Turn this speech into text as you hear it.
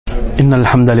إن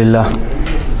الحمد لله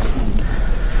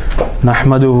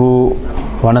نحمده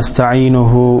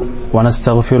ونستعينه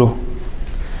ونستغفره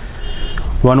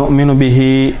ونؤمن به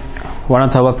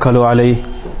ونتوكل عليه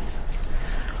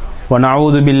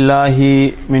ونعوذ بالله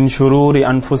من شرور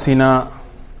أنفسنا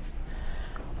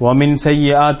ومن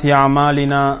سيئات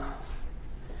أعمالنا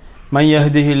من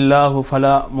يهده الله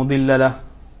فلا مضل له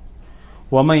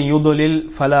ومن يضلل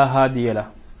فلا هادي له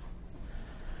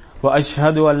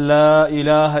وأشهد أن لا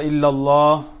إله إلا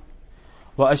الله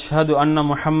وأشهد أن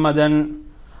محمدا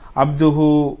عبده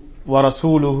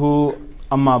ورسوله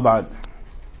أما بعد.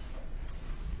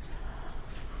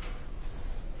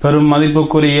 பெரும்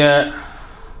மதிப்புக்குரிய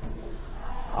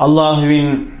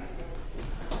அல்லாஹ்வின்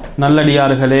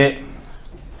நல்லடியார்களே,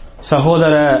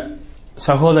 சகோதர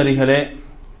சகோதரிகளே,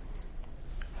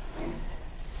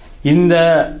 இந்த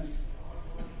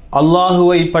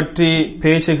அல்லாஹுவை பற்றி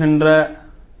பேசுகின்ற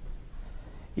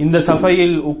இந்த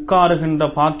சபையில் உட்காருகின்ற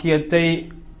பாக்கியத்தை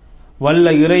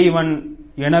வல்ல இறைவன்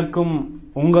எனக்கும்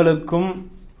உங்களுக்கும்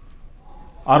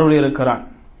அருளியிருக்கிறான்.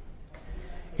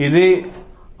 இது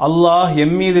அல்லாஹ்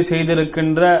எம்மீது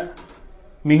செய்திருக்கின்ற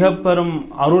மிக பெரும்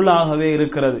அருளாகவே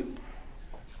இருக்கிறது.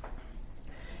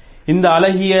 இந்த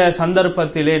அழகிய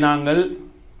சந்தர்ப்பத்திலே நாங்கள்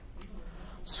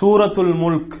சூரத்துல்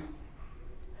முல்க்,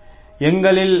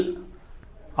 எங்களில்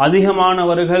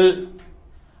அதிகமானவர்கள்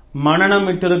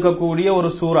மனனமிட்டிருக்கக்கூடிய ஒரு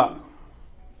சூரா,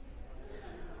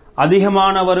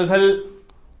 அதிகமானவர்கள்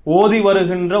ஓதி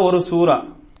வருகின்ற ஒரு சூரா,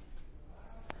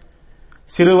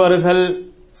 சிறுவர்கள்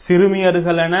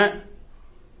சிறுமியர்கள் என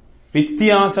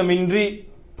வித்தியாசமின்றி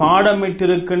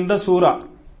பாடமிட்டிருக்கின்ற சூரா.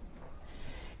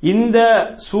 இந்த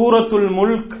சூரத்துல்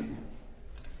முல்க்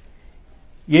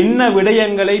என்ன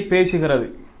விடயங்களை பேசுகிறது,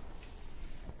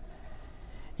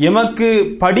 எமக்கு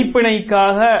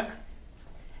படிப்பினைக்காக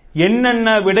என்னென்ன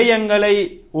விடயங்களை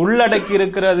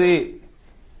உள்ளடக்கியிருக்கிறது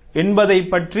என்பதை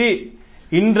பற்றி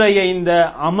இன்றைய இந்த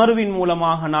அமர்வின்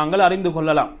மூலமாக நாங்கள் அறிந்து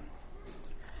கொள்ளலாம்.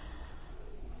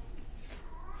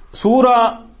 சூரா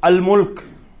அல் முல்க்,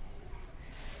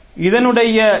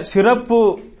 இதனுடைய சிறப்பு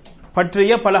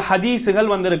பற்றிய பல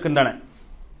ஹதீஸுகள் வந்திருக்கின்றன.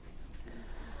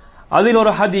 அதில்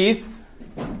ஒரு ஹதீஸ்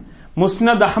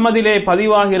முஸ்னத் அஹ்மதிலே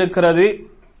பதிவாகி இருக்கிறது.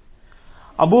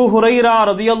 அபூ ஹுரைரா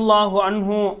ரலியல்லாஹு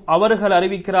அன்ஹு அவர்கள்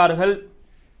அறிவிக்கிறார்கள்,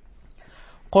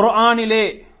 குர்ஆனிலே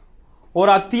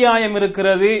ஒரு அத்தியாயம்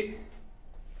இருக்கிறது,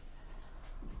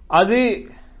 அது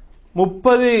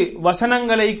 30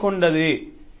 வசனங்களை கொண்டது.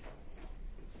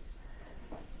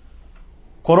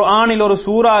 குர்ஆனில் ஒரு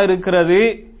சூரா இருக்கிறது,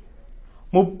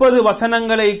 30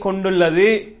 வசனங்களை கொண்டுள்ளது.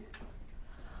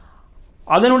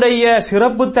 அதனுடைய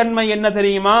சிறப்புத்தன்மை என்ன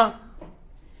தெரியுமா?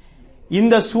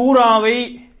 இந்த சூராவை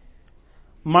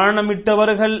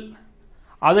மரணமிட்டவர்கள்,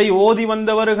 அதை ஓதி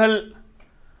வந்தவர்கள்,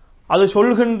 அது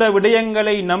சொல்கின்ற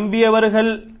விடயங்களை நம்பியவர்கள்,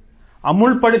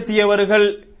 அமுல்படுத்தியவர்கள்,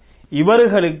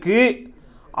 இவர்களுக்கு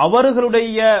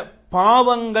அவர்களுடைய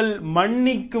பாவங்கள்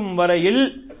மன்னிக்கும் வரையில்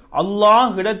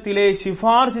அல்லாஹ் இடத்திலே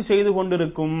சிபார்சு செய்து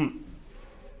கொண்டிருக்கும்.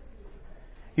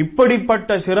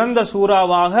 இப்படிப்பட்ட சிறந்த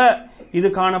சூறாவாக இது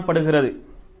காணப்படுகிறது.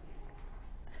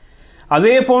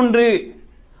 அதே போன்று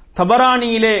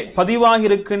தபரானியிலே பதிவாகி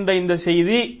இருக்கின்ற இந்த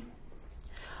செய்தி,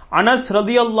 அனஸ்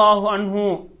ரலியல்லாஹு அன்ஹு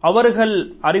அவர்கள்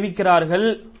அறிவிக்கிறார்கள்,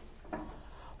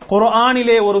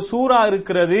 குர்ஆனிலே ஒரு சூரா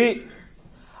இருக்கிறது,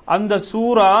 அந்த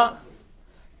சூரா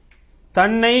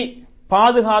தன்னை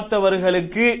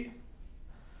பாதுகாத்தவர்களுக்கு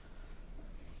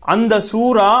அந்த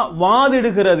சூரா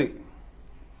வாதிடுகிறது,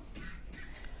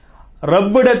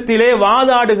 ரப்பிடத்திலே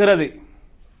வாதாடுகிறது.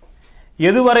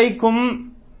 எதுவரைக்கும்?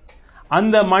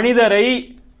 அந்த மனிதரை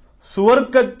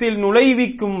சுவர்க்கத்தில்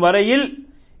நுழைவிக்கும் வரையில்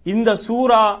இந்த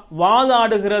சூரா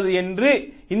வாதாடுகிறது என்று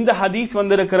இந்த ஹதீஸ்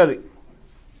வந்திருக்கிறது.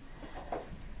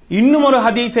 இன்னும் ஒரு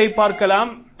ஹதீஸை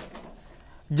பார்க்கலாம்.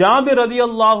 ஜாபிர்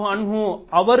ரலியல்லாஹு அன்ஹு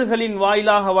அவர்களின்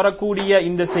வாயிலாக வரக்கூடிய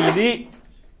இந்த செய்தி,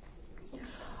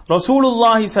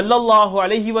 ரசூலுல்லாஹி ஸல்லல்லாஹு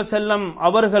அலைஹி வஸல்லம்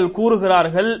அவர்கள்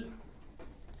கூறுகிறார்கள்,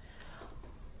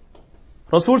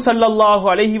 ரசூல் ஸல்லல்லாஹு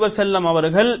அலைஹி வஸல்லம்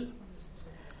அவர்கள்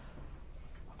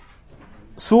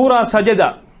சூரா சஜதா,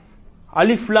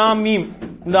 அலிஃப் லாம் மீம்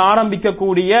என்று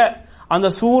ஆரம்பிக்கக்கூடிய அந்த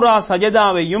சூரா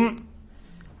சஜதாவையும்,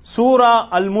 சூரா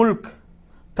அல் முல்க்,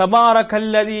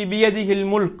 தபாரகல்லதி பியதிஹில்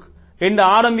முல்க் என்று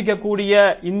ஆரம்பிக்கக்கூடிய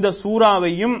இந்த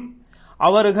சூராவையும்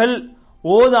அவர்கள்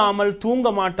ஓதாமல் தூங்க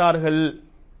மாட்டார்கள்.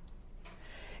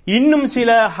 இன்னும்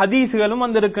சில ஹதீசுகளும்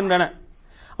வந்திருக்கின்றன.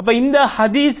 அப்ப இந்த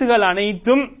ஹதீசுகள்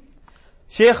அனைத்தும்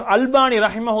ஷேக் அல்பானி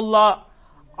ரஹிமஹுல்லா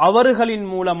அவர்களின்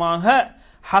மூலமாக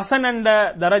ஹசன் என்ற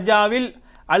தரஜாவில்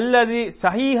அல்லது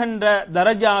சஹீஹ் என்ற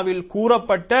தரஜாவில்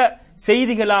கூறப்பட்ட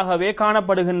செய்திகளாகவே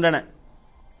காணப்படுகின்றன.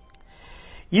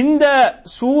 இந்த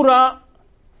சூரா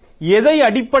எதை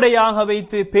அடிப்படையாக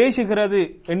வைத்து பேசுகிறது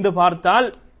என்று பார்த்தால்,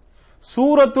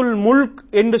 சூரத்துல் முல்க்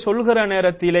என்று சொல்கிற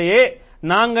நேரத்திலேயே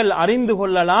நாங்கள் அறிந்து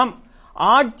கொள்ளலாம்,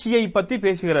 ஆட்சியை பற்றி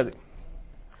பேசுகிறது,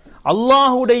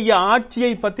 அல்லாஹுடைய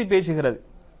ஆட்சியை பற்றி பேசுகிறது.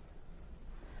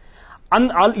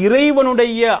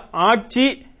 இறைவனுடைய ஆட்சி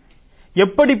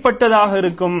எப்படிப்பட்டதாக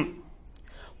இருக்கும்?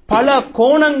 பல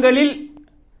கோணங்களில்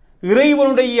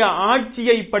இறைவனுடைய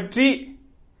ஆட்சியை பற்றி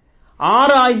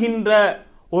ஆராய்கின்ற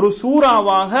ஒரு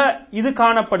சூறாவாக இது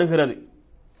காணப்படுகிறது.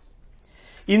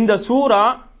 இந்த சூரா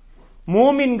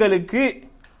மூமின்களுக்கு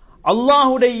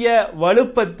அல்லாஹுடைய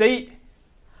வலுப்பத்தை,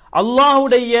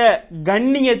 அல்லாஹுடைய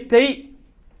கண்ணியத்தை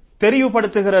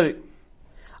தெரிவுபடுத்துகிறது.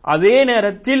 அதே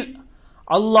நேரத்தில்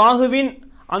அல்லாஹுவின்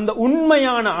அந்த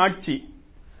உண்மையான ஆட்சி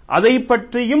அதை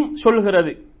பற்றியும்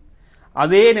சொல்கிறது.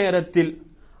 அதே நேரத்தில்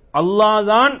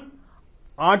அல்லாஹ்தான்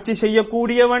ஆட்சி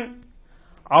செய்யக்கூடியவன்,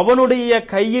 அவனுடைய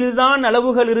கையில்தான்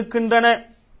நலவுகள் இருக்கின்றன,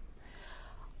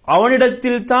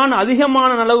 அவனிடத்தில் தான்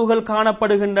அதிகமான நலவுகள்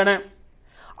காணப்படுகின்றன,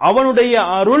 அவனுடைய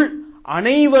அருள்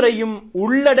அனைவரையும்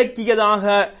உள்ளடக்கியதாக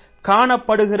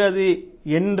காணப்படுகிறது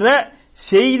என்ற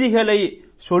செய்திகளை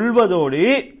சொல்வதோடு,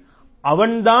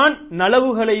 அவன்தான்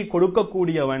நலவுகளை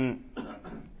கொடுக்கக்கூடியவன்,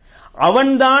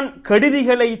 அவன்தான்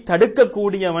கெடுதிகளை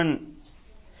தடுக்கக்கூடியவன்,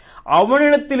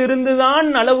 அவனிடத்திலிருந்துதான்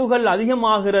நலவுகள்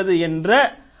அதிகமாகிறது என்ற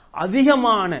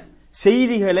அதிகமான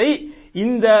செய்திகளை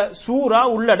இந்த சூரா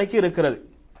உள்ளடக்கி இருக்கிறது.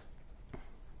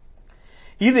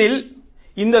 இதில்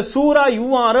இந்த சூரா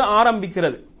இவ்வாறு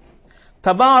ஆரம்பிக்கிறது: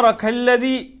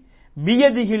 தபாரகல்லதி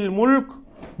பியதிஹில் முல்க்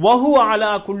வஹுவ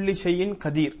அலா குல்லி ஷைஇன்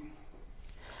கதீர்.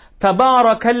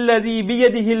 தபாரகல்லதி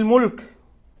பியதிஹில் முல்க்,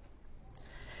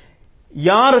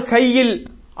 யார் கையில்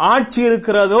ஆட்சி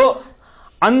இருக்கிறதோ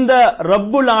அந்த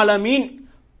ரப்புல் ஆலமீன்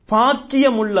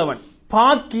பாக்கியம் உள்ளவன்,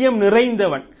 பாக்கியம்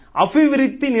நிறைந்தவன்,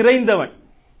 அபிவிருத்தி நிறைந்தவன்,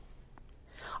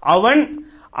 அவன்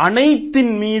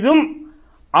அனைத்தின் மீதும்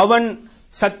அவன்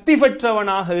சக்தி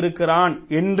பெற்றவனாக இருக்கிறான்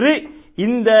என்று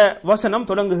இந்த வசனம்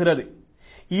தொடங்குகிறது.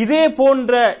 இதே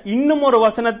போன்ற இன்னும் ஒரு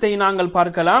வசனத்தை நாங்கள்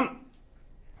பார்க்கலாம்.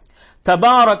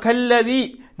 தபாரகல்லதி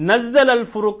நஸ்ஸலல்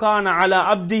ஃபுர்கான அலா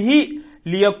அப்திஹி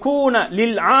லியகூன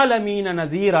லில் ஆலமீன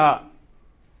நதீரா.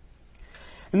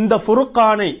 இந்த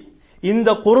ஃபுர்கானை, இந்த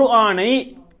குர்ஆனை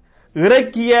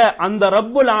இறக்கிய அந்த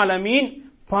ரப்புல் ஆலமீன்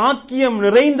பாக்கியம்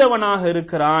நிறைந்தவனாக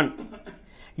இருக்கிறான்.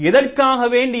 எதற்காக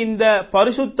வேண்டி இந்த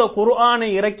பரிசுத்த குர்ஆனை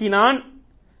இறக்கினான்?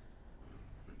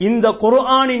 இந்த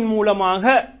குர்ஆனின் மூலமாக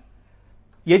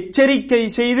எச்சரிக்கை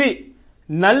செய்து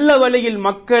நல்ல வழியில்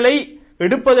மக்களை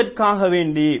எடுப்பதற்காக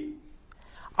வேண்டி.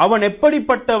 அவன்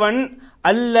எப்படிப்பட்டவன்?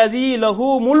 அல்லதீ லஹு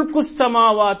முல்குஸ்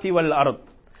ஸமாவாதி வல் அர்த்,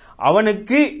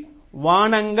 அவனுக்கு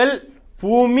வானங்கள்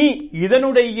பூமி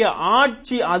இதனுடைய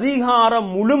ஆட்சி அதிகாரம்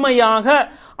முழுமையாக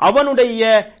அவனுடைய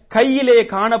கையிலே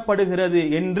காணப்படுகிறது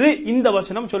என்று இந்த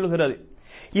வசனம் சொல்கிறது.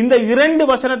 இந்த இரண்டு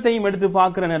வசனத்தையும் எடுத்து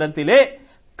பார்க்கிற நேரத்திலே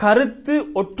கருத்து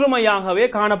ஒற்றுமையாகவே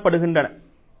காணப்படுகின்றன.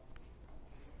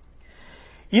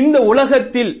 இந்த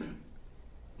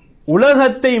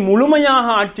உலகத்தை முழுமையாக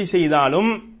ஆட்சி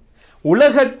செய்தாலும்,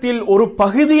 உலகத்தில் ஒரு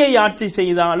பகுதியை ஆட்சி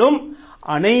செய்தாலும்,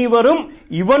 அனைவரும்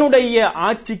இவனுடைய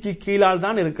ஆட்சிக்கு கீழால்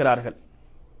தான் இருக்கிறார்கள்.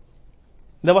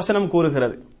 இந்த வசனம்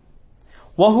கூறுகிறது,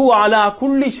 வஹு அலா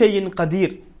குல்லி ஷைஇன்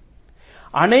கதீர்,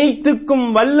 அனைத்துக்கும்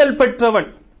வல்லல் பெற்றவன்,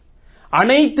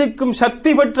 அனைத்துக்கும்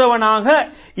சக்தி பெற்றவனாக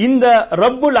இந்த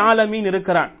ரப்புல் ஆலமீன்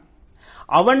இருக்கிறான்.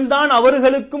 அவன்தான்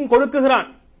அவர்களுக்கும் கொடுக்குகிறான்,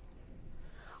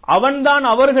 அவன்தான்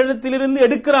அவர்களிடத்திலிருந்து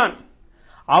எடுக்கிறான்,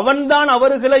 அவன்தான்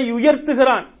அவர்களை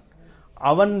உயர்த்துகிறான்,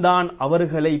 அவன்தான்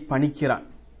அவர்களை பணிக்கிறான்.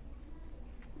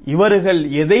 இவர்கள்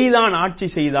எதைதான் ஆட்சி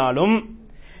செய்தாலும்,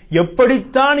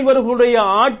 எப்படித்தான் இவர்களுடைய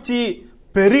ஆட்சி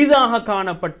பெரிதாக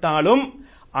காணப்பட்டாலும்,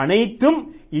 அனைத்தும்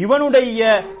இவனுடைய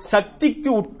சக்திக்கு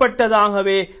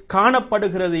உட்பட்டதாகவே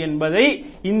காணப்படுகிறது என்பதை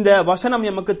இந்த வசனம்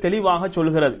எமக்கு தெளிவாக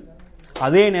சொல்கிறது.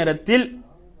 அதே நேரத்தில்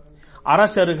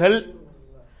அரசர்கள்,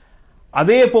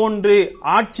 அதே போன்று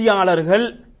ஆட்சியாளர்கள்,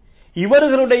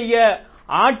 இவர்களுடைய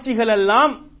ஆட்சிகள்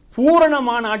எல்லாம்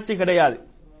பூரணமான ஆட்சி கிடையாது.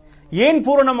 ஏன்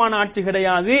பூரணமான ஆட்சி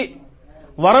கிடையாது?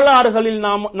 வரலாறுகளில்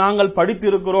நாங்கள்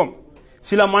படித்திருக்கிறோம்.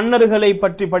 சில மன்னர்களை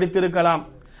பற்றி படித்திருக்கலாம்,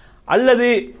 அல்லது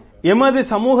எமது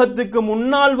சமூகத்துக்கு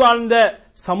முன்னால் வாழ்ந்த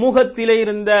சமூகத்திலே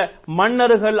இருந்த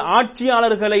மன்னர்கள்,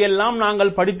 ஆட்சியாளர்களை எல்லாம்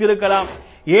நாங்கள் படித்திருக்கலாம்.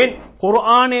 ஏன்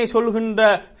குர்ஆனே சொல்கின்ற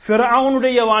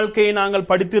ஃபிரௌனுடைய வாழ்க்கையை நாங்கள்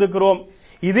படித்திருக்கிறோம்.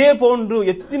 இதே போன்று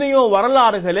எத்தனையோ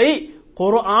வரலாறுகளை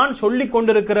குர்ஆன் சொல்லிக்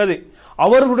கொண்டிருக்கிறது.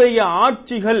 அவர்களுடைய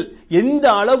ஆட்சிகள் எந்த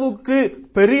அளவுக்கு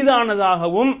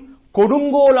பெரிதானதாகவும்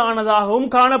கொடுங்கோலானதாகவும்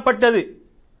காணப்பட்டது.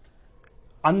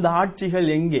 அந்த ஆட்சிகள்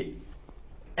எங்கே?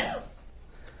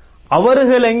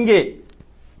 அவர்கள் எங்கே?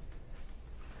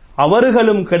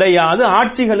 அவர்களும் கிடையாது,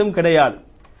 ஆட்சிகளும் கிடையாது.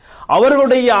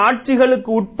 அவர்களுடைய ஆட்சிகளுக்கு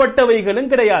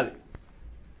உட்பட்டவைகளும் கிடையாது,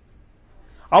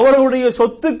 அவர்களுடைய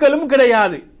சொத்துக்களும்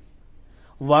கிடையாது,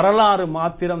 வரலாறு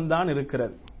மாத்திரம்தான்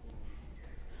இருக்கிறது.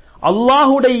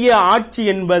 அல்லாஹுடைய ஆட்சி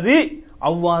என்பது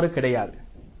அவ்வாறு கிடையாது.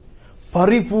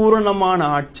 பரிபூரணமான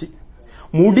ஆட்சி,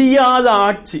 முடியாத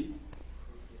ஆட்சி,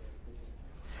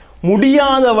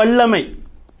 முடியாத வல்லமை,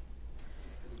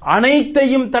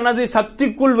 அனைத்தையும் தனது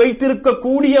சக்திக்குள்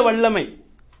வைத்திருக்கக்கூடிய வல்லமை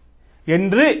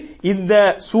என்று இந்த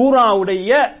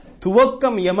சூராவுடைய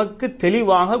துவக்கம் எமக்கு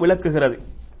தெளிவாக விளக்குகிறது.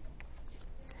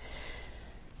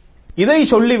 இதை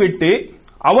சொல்லிவிட்டு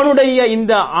அவனுடைய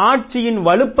இந்த ஆட்சியின்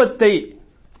வலுப்பத்தை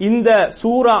இந்த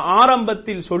சூரா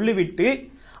ஆரம்பத்தில் சொல்லிவிட்டு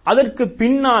அதற்கு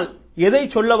பின்னால் எதை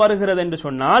சொல்ல வருகிறது என்று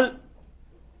சொன்னால்,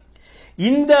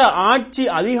 இந்த ஆட்சி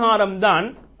அதிகாரம்தான்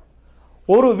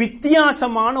ஒரு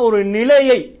வித்தியாசமான ஒரு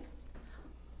நிலையை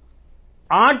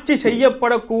ஆட்சி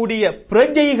செய்யப்படக்கூடிய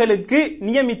பிரஜைகளுக்கு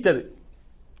நியமித்தது.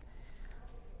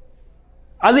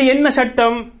 அது என்ன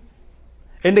சட்டம்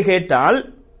என்று கேட்டால்,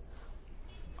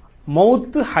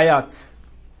 மௌத் ஹயாத்,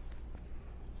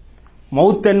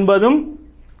 மௌத் என்பதும்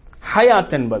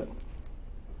ஹயாத் என்பதும்.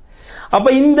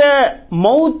 அப்ப இந்த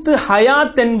மௌத்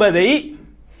ஹயாத் என்பதை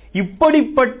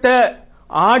இப்படிப்பட்ட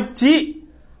ஆட்சி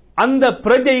அந்த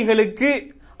பிரஜைகளுக்கு,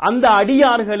 அந்த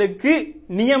அடியார்களுக்கு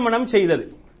நியமனம் செய்தது.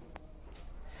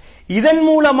 இதன்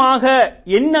மூலமாக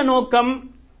என்ன நோக்கம்?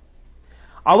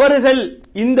 அவர்கள்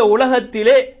இந்த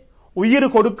உலகத்திலே உயிர்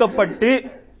கொடுக்கப்பட்டு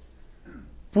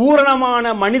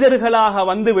பூரணமான மனிதர்களாக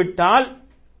வந்துவிட்டால்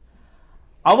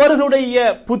அவர்களுடைய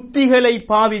புத்திகளை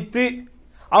பாவித்து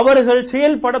அவர்கள்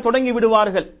செயல்பட தொடங்கி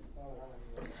விடுவார்கள்.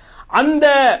 அந்த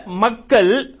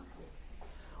மக்கள்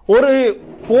ஒரு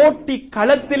போட்டி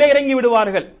களத்திலே இறங்கி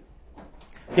விடுவார்கள்.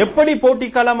 எப்படி போட்டி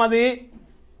களம் அது?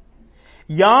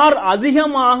 யார்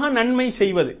அதிகமாக நன்மை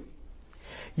செய்வது,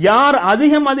 யார்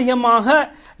அதிகமாக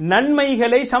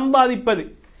நன்மைகளை சம்பாதிப்பது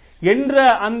என்ற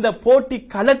அந்த போட்டி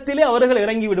களத்திலே அவர்கள்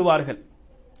இறங்கி விடுவார்கள்.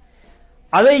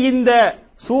 அதை இந்த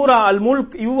சூரா அல்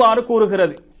முல்க் இவ்வாறு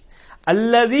கூறுகிறது,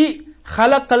 அல்லதி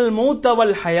ஹலக்கல் மௌத்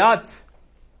வல் ஹயாத்.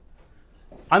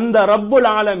 அந்த ரப்புல்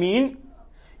ஆலமீன்,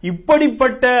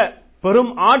 இப்படிப்பட்ட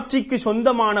பெரும் ஆட்சிக்கு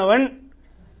சொந்தமானவன்,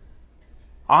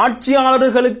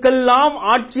 ஆட்சியாளர்களுக்கெல்லாம்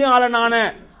ஆட்சியாளனான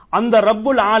அந்த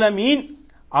ரப்புல் ஆலமீன்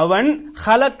அவன்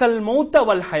ஹலக்கல் மௌத்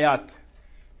வல் ஹயாத்,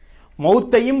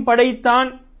 மௌத்தையும் படைத்தான்,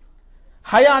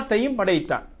 ஹயாத்தையும்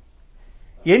படைத்தான்.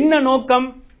 என்ன நோக்கம்?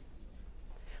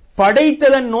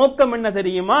 படைத்ததன் நோக்கம் என்ன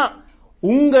தெரியுமா?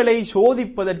 உங்களை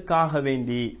சோதிப்பதற்காக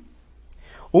வேண்டி,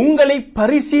 உங்களை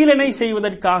பரிசீலனை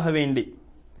செய்வதற்காக வேண்டி.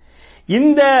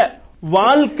 இந்த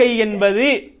வாழ்க்கை என்பது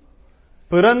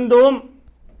பிறந்தோம்,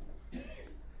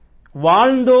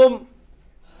 வாழ்ந்தோம்,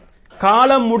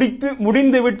 காலம்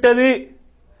முடிந்து விட்டது,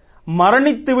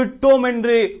 மரணித்து விட்டோம்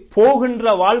என்று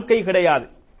போகின்ற வாழ்க்கை கிடையாது.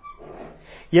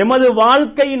 எமது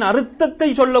வாழ்க்கையின் அர்த்தத்தை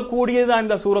சொல்லக்கூடியதுதான்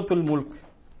இந்த சூரத்துல் முல்க்.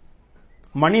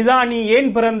 மனிதா, நீ ஏன்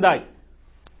பிறந்தாய்?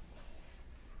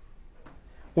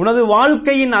 உனது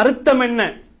வாழ்க்கையின் அர்த்தம் என்ன?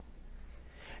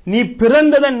 நீ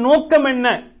பிறந்ததன் நோக்கம் என்ன?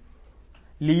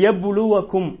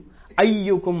 லியபுலுவக்கும்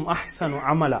ஐயுக்கும் அஹ்சனு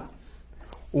அமலா,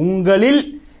 உங்களில்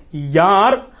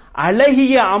யார்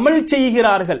அழகிய அமல்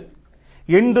செய்கிறார்கள்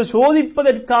என்று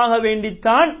சோதிப்பதற்காக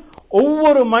வேண்டித்தான்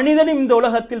ஒவ்வொரு மனிதனும் இந்த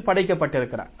உலகத்தில்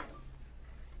படைக்கப்பட்டிருக்கிறார்.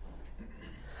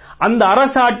 அந்த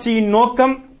அரசாட்சியின்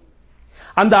நோக்கம்,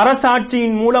 அந்த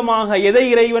அரசாட்சியின் மூலமாக எதை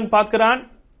இறைவன் பார்க்கிறான்?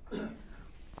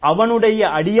 அவனுடைய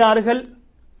அடியார்கள்,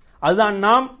 அதுதான்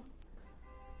நாம்,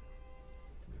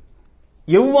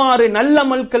 எவ்வாறு நல்ல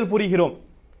அமல்கள் புரிகிறோம்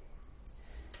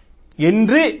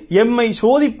என்று எம்மை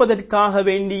சோதிப்பதற்காக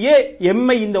வேண்டியே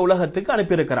எம்மை இந்த உலகத்துக்கு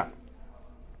அனுப்பியிருக்கிறான்.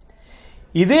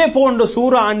 இதே போன்ற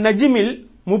சூரா அன்-நஜ்மில்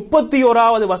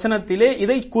 31வது வசனத்திலே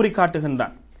இதை கூறி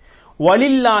காட்டுகின்றான்.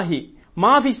 வலில்லாஹி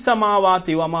மா ஃபிஸ்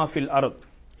ஸமாவாதி வ மா ஃபில் அர்த்.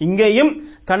 இங்கேயும்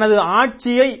தனது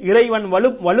ஆட்சியை இறைவன்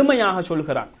வலிமையாக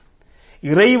சொல்கிறான்.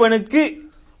 இறைவனுக்கு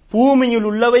பூமியில்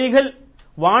உள்ளவைகள்,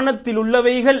 வானத்தில்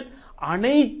உள்ளவைகள்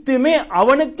அனைத்துமே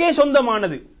அவனுக்கே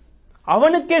சொந்தமானது,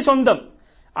 அவனுக்கே சொந்தம்,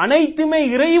 அனைத்துமே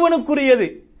இறைவனுக்குரியது.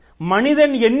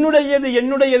 மனிதன் என்னுடையது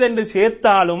என்னுடையது என்று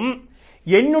சேர்த்தாலும்,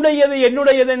 என்னுடையது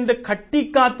என்னுடையது என்று கட்டி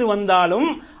காத்து வந்தாலும்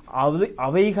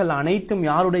அவைகள் அனைத்தும்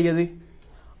யாருடையது?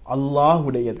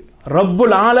 அல்லாஹ்வுடையது,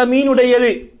 ரப்புல்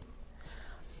ஆலமீனுடையது.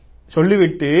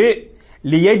 சொல்லிவிட்டு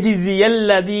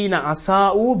லியஜ்ஸியல்லதீன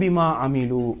அஸாஉ பிமா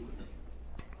அமிலு,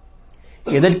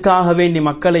 எதற்காக வேண்டி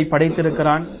மக்களை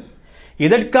படைத்திருக்கிறான்?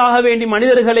 எதற்காக வேண்டி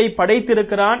மனிதர்களை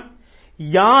படைத்திருக்கிறான்?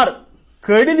 யார்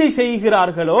கெடுதி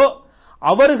செய்கிறார்களோ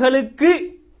அவர்களுக்கு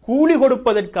கூலி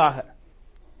கொடுப்பதற்காக,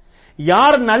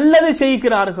 யார் நல்லது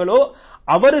செய்கிறார்களோ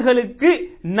அவர்களுக்கு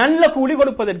நல்ல கூலி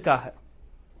கொடுப்பதற்காக.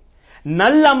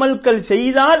 நல்ல அமல்கள்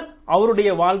செய்தால் அவருடைய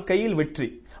வாழ்க்கையில் வெற்றி,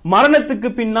 மரணத்துக்கு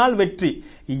பின்னால் வெற்றி.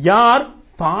 யார்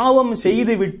பாவம்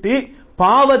செய்துவிட்டு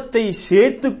பாவத்தை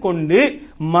சேர்த்து கொண்டு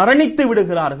மரணித்து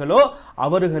விடுகிறார்களோ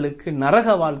அவர்களுக்கு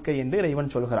நரக வாழ்க்கை என்று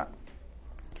இறைவன் சொல்கிறான்.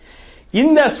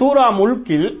 இந்த சூரா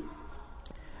முல்கில்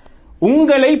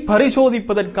உங்களை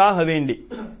பரிசோதிப்பதற்காக வேண்டி,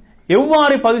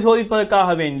 எவ்வாறு பரிசோதிப்பதற்காக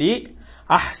வேண்டி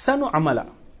அஹ்சனு அமலா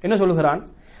என்ன சொல்கிறான்?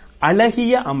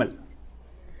 அழகிய அமல்.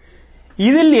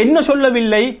 இதில் என்ன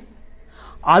சொல்லவில்லை?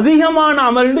 அதிகமான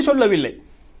அமல் என்று சொல்லவில்லை.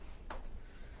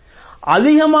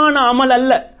 அதிகமான அமல்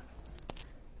அல்ல.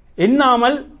 என்ன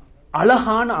அமல்?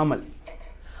 அழகான அமல்,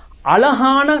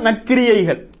 அழகான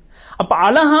நற்கிரியைகள். அப்ப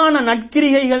அழகான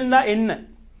நற்கிரியைகள் என்ன?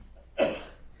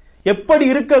 எப்படி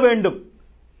இருக்க வேண்டும்?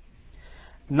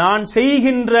 நான்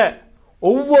செய்கின்ற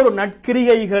ஒவ்வொரு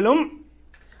நற்கிரியைகளும்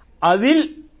அதில்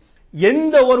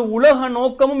எந்த ஒரு உலக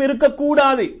நோக்கமும்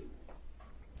இருக்கக்கூடாது.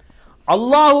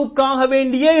 அல்லாஹுக்காக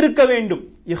வேண்டியே இருக்க வேண்டும்.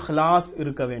 இஹ்லாஸ்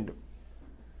இருக்க வேண்டும்,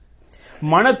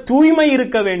 மன தூய்மை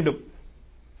இருக்க வேண்டும்.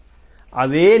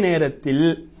 அதே நேரத்தில்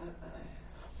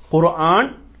குர்ஆன்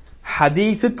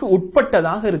ஹதீஸுக்கு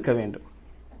உட்பட்டதாக இருக்க வேண்டும்.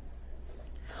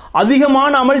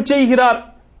 அதிகமான அமல் செய்கிறார்,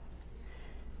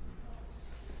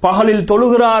 பகலில்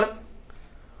தொழுகிறார்,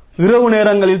 இரவு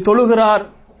நேரங்களில் தொழுகிறார்,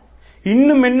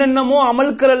 இன்னும் என்னென்னமோ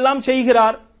அமல்கள் எல்லாம்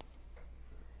செய்கிறார்.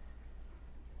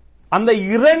 அந்த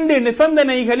இரண்டு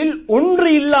நிபந்தனைகளில் ஒன்று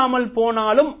இல்லாமல்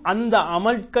போனாலும் அந்த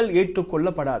அமல்கள்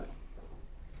ஏற்றுக்கொள்ளப்படாது.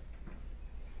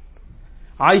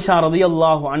 ஆயிஷா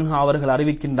ரலியல்லாஹு அன்ஹா அவர்கள்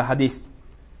அறிவிக்கின்ற ஹதீஸ்,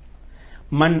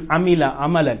 மன் அமில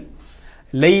அமலன்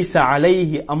லைஸ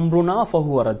அலைஹி அம்ருனா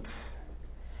ஃபஹுவ ரத்.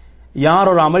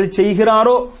 யார் ஒரு அமல்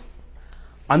செய்கிறாரோ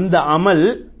அந்த அமல்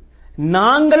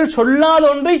நாங்கள் சொல்லாத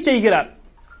ஒன்றை செய்கிறார்.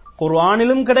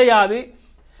 குர்ஆனிலும் கிடையாது,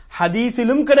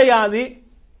 ஹதீஸிலும் கிடையாது.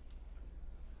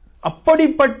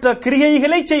 அப்படிப்பட்ட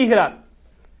கிரியைகளை செய்கிறார்.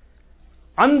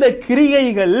 அந்த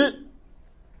கிரியைகள்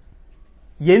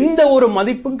எந்த ஒரு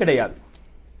மதிப்பும் கிடையாது.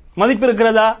 மதிப்பு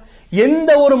இருக்கிறதா?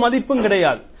 எந்த ஒரு மதிப்பும்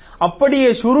கிடையாது. அப்படியே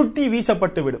சுருட்டி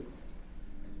வீசப்பட்டுவிடும்.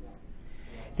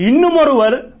 இன்னும்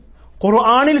ஒருவர்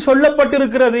குர்ஆனில்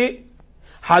சொல்லப்பட்டிருக்கிறது,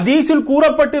 ஹதீஸில்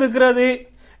கூறப்பட்டிருக்கிறது,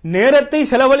 நேரத்தை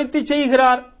செலவழித்து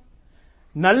செய்கிறார்,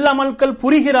 நல்ல அமல்கள்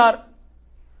புரிகிறார்,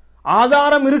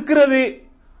 ஆதாரம் இருக்கிறது,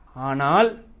 ஆனால்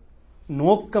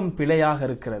நோக்கம் பிழையாக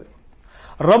இருக்கிறது.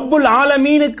 ரப்புல்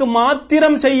ஆலமீனுக்கு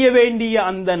மாத்திரம் செய்ய வேண்டிய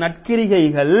அந்த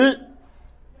நற்கிரிகைகள்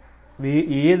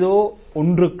ஏதோ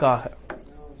ஒன்றுக்காக,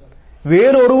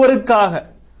 வேறொருவருக்காக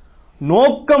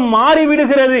நோக்கம்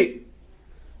மாறிவிடுகிறது.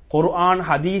 குர்ஆன்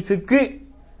ஹதீஸுக்கு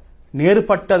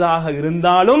நேர்பட்டதாக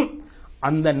இருந்தாலும்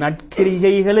அந்த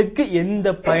நற்கிரிகைகளுக்கு எந்த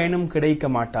பயனும் கிடைக்க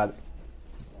மாட்டாது.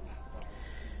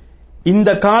 இந்த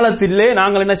காலத்திலே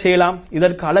நாங்கள் என்ன செய்யலாம்?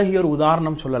 இதற்கு அழகிய ஒரு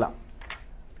உதாரணம் சொல்லலாம்.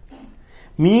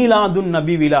 மீலாதுன்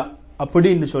நபி விழா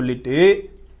அப்படின்னு சொல்லிட்டு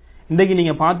இன்றைக்கு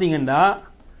நீங்க பாத்தீங்கன்னா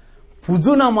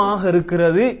புதுனமாக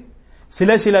இருக்கிறது.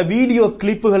 சில வீடியோ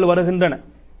கிளிப்புகள் வருகின்றன.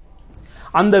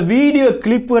 அந்த வீடியோ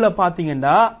கிளிப்புகளை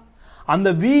பாத்தீங்கன்னா அந்த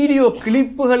வீடியோ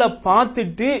கிளிப்புகளை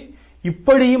பார்த்துட்டு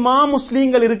இப்படியுமா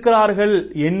முஸ்லீம்கள் இருக்கிறார்கள்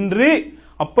என்று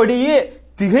அப்படியே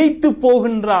திகைத்து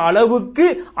போகின்ற அளவுக்கு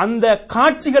அந்த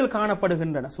காட்சிகள்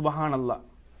காணப்படுகின்றன. சுபஹானல்லாஹ்.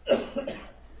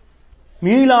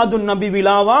 மீலாதுன் நபி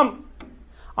விழாவாம்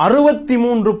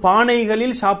 63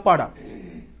 பானைகளில் சாப்பாடாம்.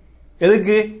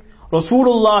 எதுக்கு?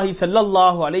 ரசூலுல்லாஹி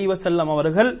ஸல்லல்லாஹு அலைஹி வஸல்லம்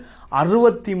அவர்கள்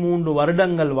 63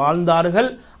 வருடங்கள் வாழ்ந்தார்கள்.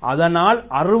 அதனால்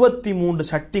 63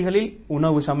 சட்டிகளில்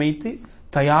உணவு சமைத்து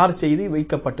தயார் செய்து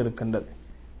வைக்கப்பட்டிருக்கின்றது.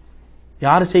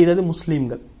 யார் செய்தது?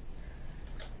 முஸ்லிம்கள்.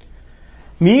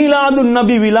 மீலாது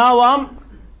நபி விழாவாம்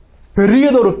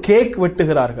பெரியதொரு கேக்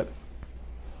வெட்டுகிறார்கள்.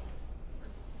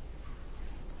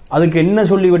 அதுக்கு என்ன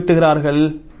சொல்லி வெட்டுகிறார்கள்?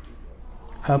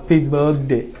 ஹாப்பி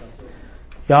பர்த்டே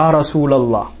யா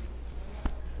ரசூலல்லாஹ்.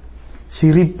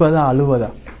 சிரிப்பதா அழுவதா?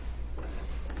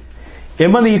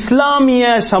 எமது இஸ்லாமிய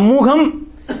சமூகம்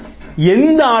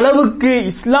எந்த அளவுக்கு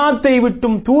இஸ்லாத்தை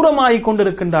விட்டும் தூரமாகிக்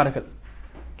கொண்டிருக்கின்றார்கள்.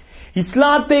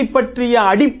 இஸ்லாத்தை பற்றிய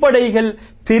அடிப்படைகள்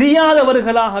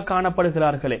தெரியாதவர்களாக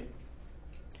காணப்படுகிறார்களே.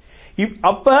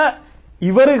 அப்ப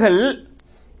இவர்கள்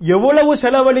எவ்வளவு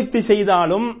செலவழித்து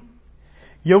செய்தாலும்,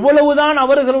 எவ்வளவுதான்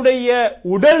அவர்களுடைய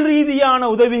உடல் ரீதியான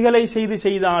உதவிகளை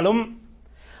செய்தாலும்,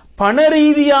 பண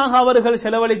ரீதியாக அவர்கள்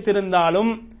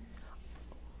செலவழித்திருந்தாலும்,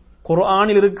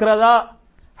 குர்ஆனில் இருக்கிறதா,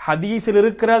 ஹதீஸில்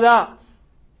இருக்கிறதா?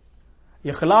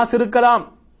 இஹ்லாஸ் இருக்கலாம்,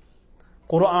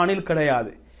 குர்ஆனில்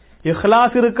கிடையாது.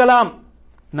 இஹ்லாஸ் இருக்கலாம்,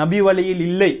 நபி வழியில்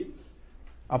இல்லை.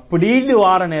 அப்படின்னு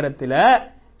வார நேரத்தில்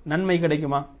நன்மை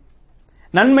கிடைக்குமா?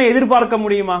 நன்மை எதிர்பார்க்க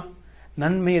முடியுமா?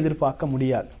 நன்மை எதிர்பார்க்க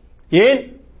முடியாது. ஏன்?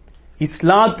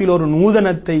 இஸ்லாத்தில் ஒரு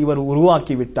நூதனத்தை இவர்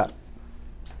உருவாக்கி விட்டார்.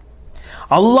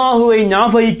 அல்லாஹுவை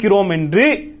ஞாபகிக்கிறோம் என்று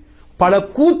பல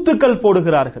கூத்துக்கள்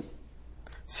போடுகிறார்கள்,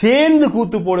 சேர்ந்து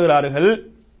கூத்து போடுகிறார்கள்,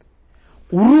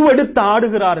 உருவெடுத்து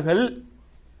ஆடுகிறார்கள்.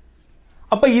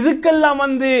 அப்ப இதுக்கெல்லாம்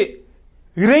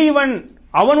இறைவன்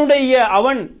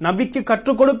அவன் நபிக்கு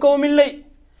கற்றுக் கொடுக்கவும் இல்லை,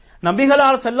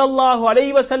 நபிகளார் ஸல்லல்லாஹு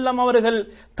அலைஹி வஸல்லம் அவர்கள்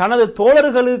தனது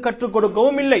தோழர்களுக்கு கற்றுக்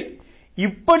கொடுக்கவும் இல்லை.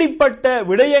 இப்படிப்பட்ட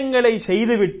விடயங்களை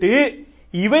செய்துவிட்டு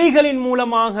இவைகளின்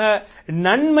மூலமாக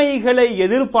நன்மைகளை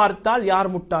எதிர்பார்த்தால் யார்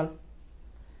முட்டாள்?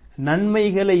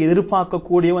 நன்மைகளை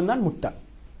எதிர்பார்க்கக்கூடியவன் தான் முட்டாள்.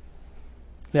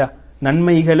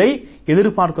 நன்மைகளை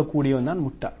எதிர்பார்க்கக்கூடியவன் தான்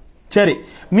முட்டாள். சரி,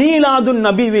 மீலாதுன்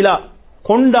நபி விழா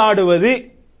கொண்டாடுவது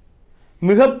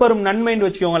மிக பெரும் நன்மை என்று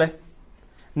வச்சுக்கோங்களேன்,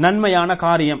 நன்மையான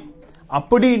காரியம்.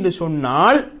 அப்படி என்று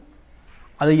சொன்னால்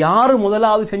அதை யாரு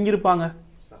முதலாவது செஞ்சிருப்பாங்க?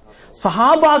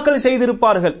 சஹாபாக்கள்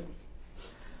செய்திருப்பார்கள்.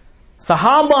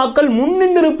 சஹாபாக்கள்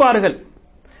முன்னின்றிருப்பார்கள்,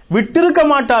 விட்டிருக்க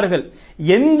மாட்டார்கள்.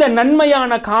 எந்த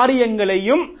நன்மையான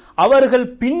காரியங்களையும் அவர்கள்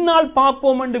பின்னால்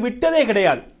பார்ப்போம் என்று விட்டதே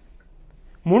கிடையாது,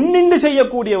 முன்னின்று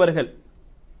செய்யக்கூடியவர்கள்.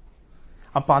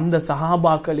 அப்ப அந்த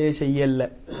சஹாபாக்களே செய்யல.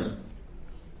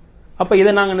 அப்ப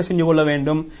இதை நாங்க என்ன செஞ்சு கொள்ள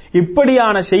வேண்டும்?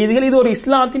 இப்படியான செய்திகள், இது ஒரு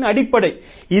இஸ்லாத்தின் அடிப்படை.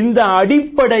 இந்த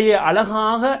அடிப்படையை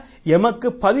அழகாக எமக்கு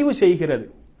பதிவு செய்கிறது.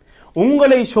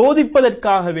 உங்களை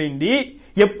சோதிப்பதற்காக வேண்டி,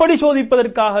 எப்படி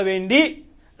சோதிப்பதற்காக வேண்டி?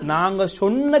 நாங்க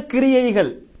சொன்ன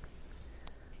கிரியைகள்,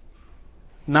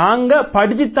 நாங்க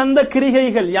படிச்சு தந்த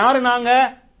கிரிகைகள். யாரு நாங்க?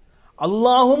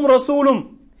 அல்லாஹும் ரசூலும்.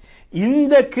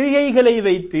 இந்த கிரிகைகளை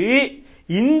வைத்து,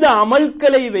 இந்த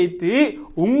அமல்களை வைத்து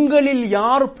உங்களில்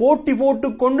யார் போட்டி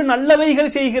போட்டுக்கொண்டு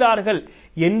நல்லவைகள் செய்கிறார்கள்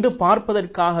என்று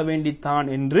பார்ப்பதற்காக வேண்டித்தான்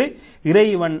என்று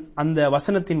இறைவன் அந்த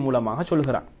வசனத்தின் மூலமாக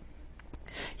சொல்கிறான்.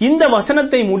 இந்த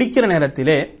வசனத்தை முடிக்கிற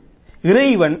நேரத்திலே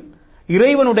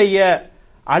இறைவனுடைய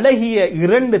அழகிய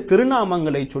 2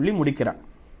 திருநாமங்களை சொல்லி முடிக்கிறான்.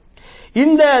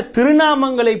 இந்த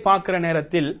திருநாமங்களை பார்க்கிற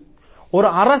நேரத்தில் ஒரு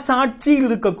அரசாட்சியில்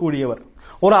இருக்கக்கூடியவர்,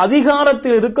 ஒரு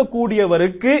அதிகாரத்தில்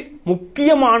இருக்கக்கூடியவருக்கு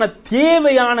முக்கியமான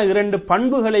தேவையான 2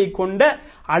 பண்புகளை கொண்ட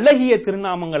அழகிய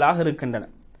திருநாமங்களாக இருக்கின்றன.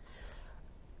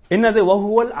 என்னது?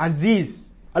 வஹுவல் அசீஸ்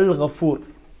அல் கஃபூர்.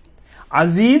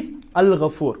 அசீஸ் அல்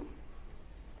கஃபூர்,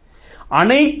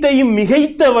 அனைத்தையும்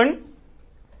மிகைத்தவன்,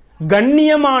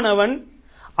 கண்ணியமானவன்,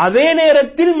 அதே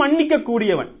நேரத்தில் மன்னிக்க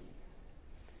கூடியவன்.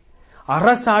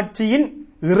 அரசாட்சியின்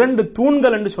 2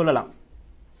 தூண்கள் என்று சொல்லலாம்.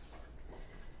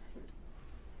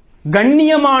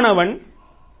 கண்ணியமானவன்,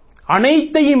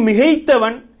 அனைத்தையும்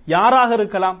மிகைத்தவன் யாராக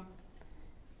இருக்கலாம்?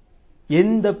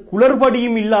 எந்த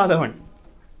குளறுபடியும் இல்லாதவன்,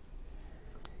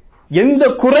 எந்த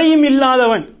குறையும்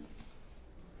இல்லாதவன்,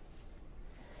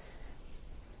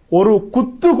 ஒரு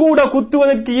குத்து கூட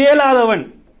குத்துவதற்கு இயலாதவன்,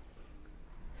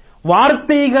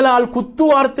 வார்த்தைகளால் குத்து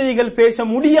வார்த்தைகள் பேச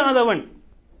முடியாதவன்.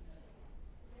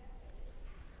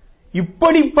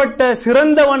 இப்படிப்பட்ட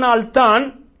சிறந்தவனால் தான்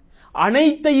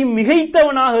அனைத்தையும்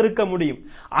மிகைத்தவனாக இருக்க முடியும்.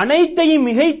 அனைத்தையும்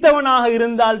மிகைத்தவனாக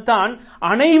இருந்தால்தான்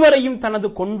அனைவரையும் தனது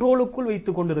கொண்டோலுக்குள்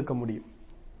வைத்துக் கொண்டிருக்க முடியும்.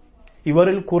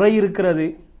 இவரில் குறை இருக்கிறது.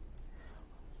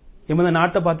 எமது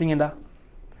நாட்டை பார்த்தீங்கடா,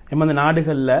 எமது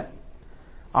நாடுகள்ல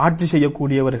ஆட்சி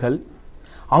செய்யக்கூடியவர்கள்,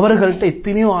 அவர்கள்ட்ட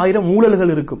எத்தனையோ ஆயிரம்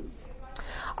ஊழல்கள் இருக்கும்.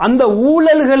 அந்த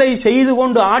ஊழல்களை செய்து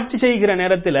கொண்டு ஆட்சி செய்கிற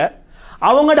நேரத்தில்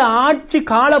அவங்களோட ஆட்சி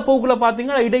காலப்போக்கில்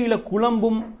பார்த்தீங்கன்னா இடையில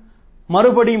குழம்பும்,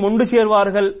 மறுபடியும் ஒன்று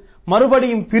சேர்வார்கள்,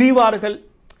 மறுபடியும் பிரிவார்கள்.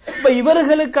 இப்ப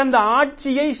இவர்களுக்கு அந்த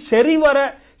ஆட்சியை சரிவர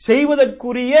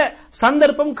செய்வதற்குரிய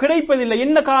சந்தர்ப்பம் கிடைப்பதில்லை.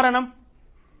 என்ன காரணம்?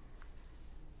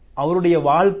 அவருடைய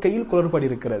வாழ்க்கையில் குளறுபடி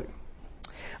இருக்கிறது.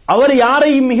 அவர்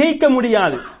யாரையும் மிகைக்க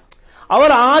முடியாது.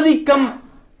 அவர் ஆதிக்கம்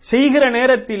செய்கிற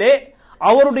நேரத்திலே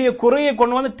அவருடைய குறையை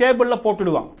கொண்டு வந்து டேபிள்ல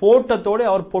போட்டுடுவான். போட்டத்தோடு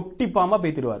அவர் பொட்டி பாம்பா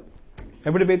பேத்திடுவார்.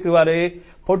 எப்படி பேத்திடுவாரு?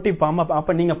 பொட்டி பாம்பா.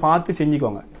 அப்ப நீங்க பார்த்து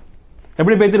செஞ்சுக்கோங்க.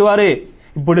 எப்படி பேத்திடுவாரு?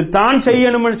 இப்படித்தான்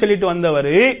செய்யணும்னு சொல்லிட்டு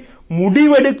வந்தவர்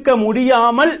முடிவெடுக்க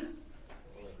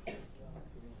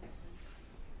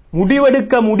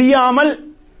முடியாமல்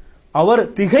அவர்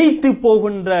திகைத்து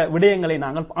போகின்ற விடயங்களை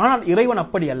நாங்கள். ஆனால் இறைவன்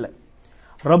அப்படி அல்ல.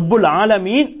 ரப்புல்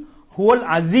ஆலமீன் ஹுவல்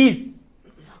அசீஸ்,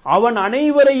 அவன்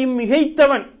அனைவரையும்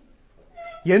மிகைத்தவன்,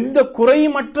 எந்த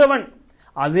குறையுமற்றவன்.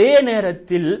 அதே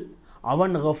நேரத்தில்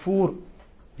அவன் கஃபூர்.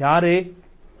 யாரு?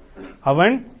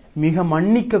 அவன் மிக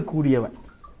மன்னிக்க கூடியவன்.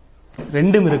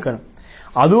 2ம் இருக்கணும்.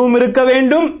 அதுவும் இருக்க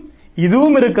வேண்டும்,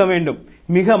 இதுவும் இருக்க வேண்டும்.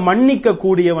 மிக மன்னிக்க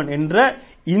கூடியவன் என்ற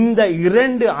இந்த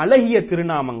 2 அழகிய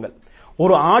திருநாமங்கள்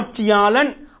ஒரு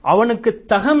ஆட்சியாளன் அவனுக்கு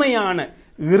தகமையான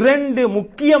 2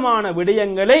 முக்கியமான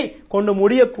விடயங்களை கொண்டு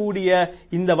முடியக்கூடிய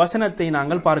இந்த வசனத்தை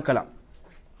நாங்கள் பார்க்கலாம்.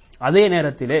 அதே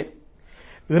நேரத்திலே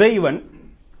இறைவன்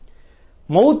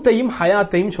மௌத்தையும்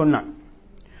ஹயாத்தையும் சொன்னான்.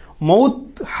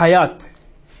 மௌத், ஹயாத்,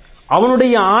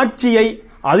 அவனுடைய ஆட்சியை,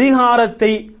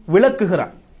 அதிகாரத்தை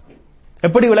விளக்குகிறான்.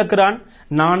 எப்படி விளக்குறான்?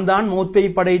 நான் தான் மௌத்தை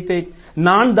படைத்தேன்,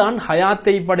 நான் தான்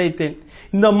ஹயாத்தை படைத்தேன்.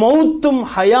 இந்த மௌத்தும்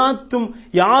ஹயாத்தும்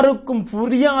யாருக்கும்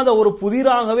புரியாத ஒரு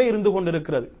புதிராகவே இருந்து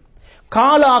கொண்டிருக்கிறது.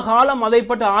 காலாகாலம் அதை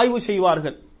பற்றி ஆய்வு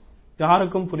செய்வார்கள்,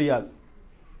 யாருக்கும் புரியாது.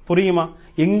 புரியுமா?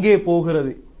 எங்கே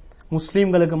போகிறது?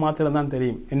 முஸ்லிம்களுக்கு மாத்திரம்தான்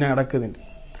தெரியும் என்ன நடக்குது.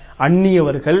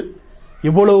 அந்நியவர்கள்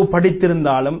எவ்வளவு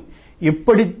படித்திருந்தாலும்,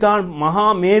 எப்படித்தான் மகா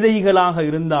மேதைகளாக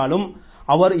இருந்தாலும்,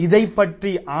 அவர் இதை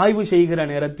பற்றி ஆய்வு செய்கிற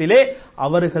நேரத்திலே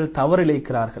அவர்கள்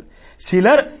தவறிழைக்கிறார்கள்.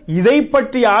 சிலர் இதை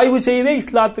பற்றி ஆய்வு செய்தே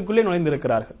இஸ்லாத்துக்குள்ளே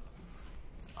நுழைந்திருக்கிறார்கள்.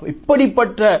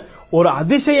 இப்படிப்பட்ட ஒரு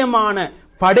அதிசயமான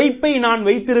படைப்பை நான்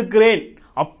வைத்திருக்கிறேன்,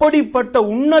 அப்படிப்பட்ட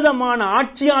உன்னதமான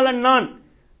ஆட்சியாளன் நான்,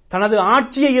 தனது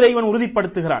ஆட்சியை இறைவன்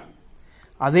உறுதிப்படுத்துகிறான்.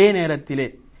 அதே நேரத்திலே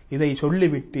இதை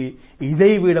சொல்லிவிட்டு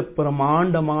இதைவிட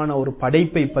பிரமாண்டமான ஒரு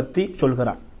படைப்பை பற்றி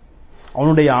சொல்கிறான்,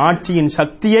 அவனுடைய ஆட்சியின்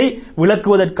சக்தியை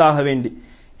விளக்குவதற்காக வேண்டி.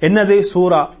 என்னது?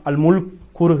 சூரா அல் முல்க்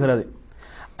கூறுகிறது,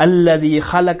 அல்லதி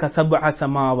ஹலக சப்அ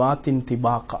ஸமாவாத்தின்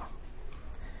திபாகா,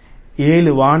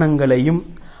 7 வானங்களையும்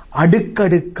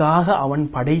அடுக்கடுக்காக அவன்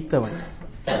படைத்தவன்,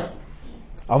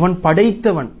 அவன்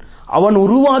படைத்தவன், அவன்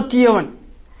உருவாக்கியவன்.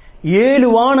 7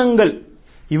 வானங்கள்,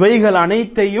 இவைகள்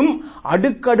அனைத்தையும்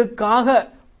அடுக்கடுக்காக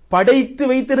படைத்து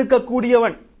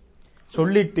வைத்திருக்கக்கூடியவன்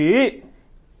சொல்லிட்டு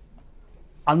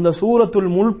அந்த சூரத்துல்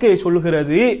முல்கே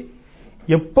சொல்கிறது,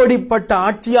 எப்படிப்பட்ட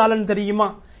ஆட்சியாளன் தெரியுமா,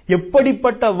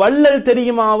 எப்படிப்பட்ட வல்லல்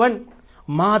தெரியுமா அவன்.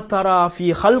 மா தரா ஃபீ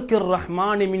ஹல்கிர்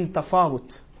ரஹ்மானி மின்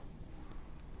தஃபாவுத்.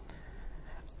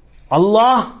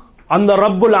 அல்லாஹ் அந்த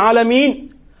ரப்புல் ஆலமீன்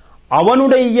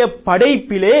அவனுடைய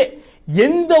படைப்பிலே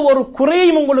எந்த ஒரு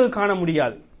குறையும் உங்களுக்கு காண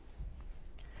முடியாது.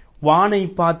 வானை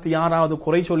பார்த்து யாராவது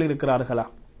குறை சொல்லி இருக்கிறார்களா?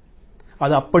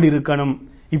 அது அப்படி இருக்கணும்,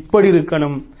 இப்படி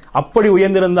இருக்கணும், அப்படி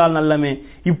உயர்ந்திருந்தால் நல்லமே,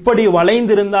 இப்படி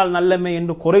வளைந்திருந்தால் நல்லமே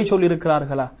என்று குறை சொல்லி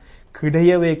இருக்கிறார்களா?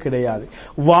 கிடையவே கிடையாது.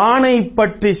 வானை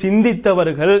பற்றி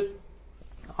சிந்தித்தவர்கள்,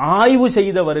 ஆய்வு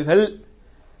செய்தவர்கள்,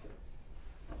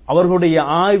 அவர்களுடைய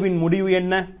ஆய்வின் முடிவு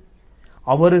என்ன?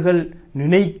 அவர்கள்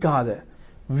நினைக்காத,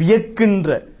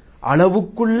 வியக்கின்ற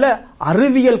அளவுக்குள்ள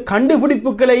அறிவியல்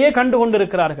கண்டுபிடிப்புகளையே கண்டு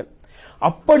கொண்டிருக்கிறார்கள்.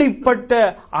 அப்படிப்பட்ட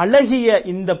அழகிய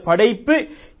இந்த படைப்பு,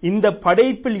 இந்த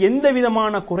படைப்பில் எந்த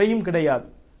விதமான குறையும் கிடையாது.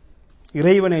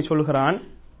 இறைவனை சொல்கிறான்,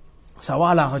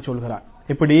 சவாலாக சொல்கிறான்.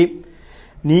 எப்படி?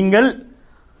 நீங்கள்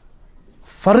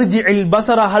ஃபர்ஜிஇல்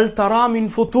பஸர ஹல் தரா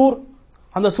மின் ஃபுதூர்,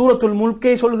 அந்த சூரத்துல்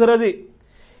முல்கே சொல்கிறது.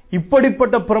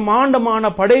 இப்படிப்பட்ட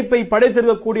பிரமாண்டமான படைப்பை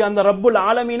படைத்திருக்கக்கூடிய அந்த ரப்புல்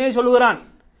ஆலமீனே சொல்கிறான்,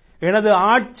 எனது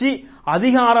ஆட்சி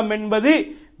அதிகாரம் என்பது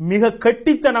மிக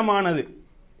கெட்டித்தனமானது.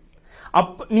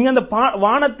 நீங்க அந்த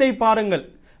வானத்தை பாருங்கள்,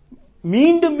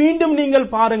 மீண்டும் மீண்டும்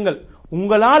நீங்கள் பாருங்கள்,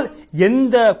 உங்களால்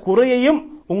எந்த குறையையும்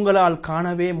உங்களால்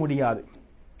காணவே முடியாது.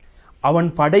 அவன்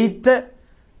படைத்த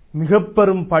மிக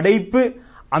பெரும் படைப்பு,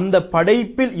 அந்த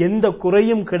படைப்பில் எந்த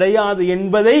குறையும் கிடையாது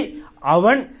என்பதை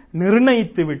அவன்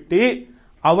நிர்ணயித்துவிட்டு,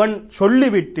 அவன்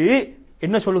சொல்லிவிட்டு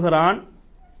என்ன சொல்கிறான்?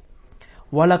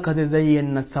 வலகத்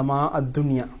ஸய்யன்னா ஸமா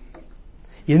அத்-துன்யா,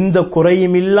 எந்த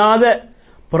குறையும் இல்லாத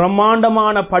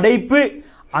பிரமாண்டமான படைப்பு,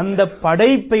 அந்த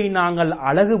படைப்பை நாங்கள்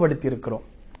அழகுபடுத்தியிருக்கிறோம்.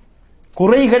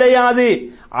 குறை கிடையாது,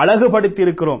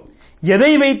 அழகுபடுத்தியிருக்கிறோம்.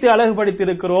 எதை வைத்து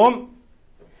அழகுபடுத்தியிருக்கிறோம்?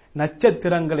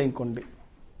 நட்சத்திரங்களை கொண்டு.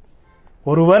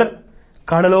 ஒருவர்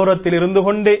கடலோரத்தில் இருந்து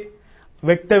கொண்டு,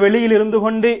 வெட்ட வெளியில் இருந்து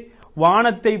கொண்டு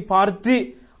வானத்தை பார்த்து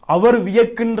அவர்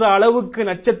வியக்கின்ற அளவுக்கு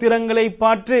நட்சத்திரங்களை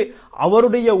பார்த்து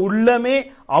அவருடைய உள்ளமே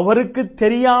அவருக்கு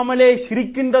தெரியாமலே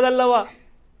சிரிக்கின்றதல்லவா,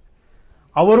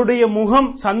 அவருடைய முகம்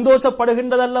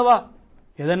சந்தோஷப்படுகின்றதல்லவா?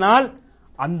 எதனால்?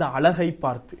 அந்த அழகை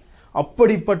பார்த்து.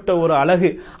 அப்படிப்பட்ட ஒரு அழகு,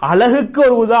 அழகுக்கு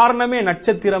ஒரு உதாரணமே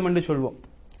நட்சத்திரம் என்று சொல்வோம்.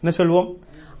 என்ன சொல்வோம்?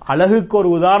 அழகுக்கு ஒரு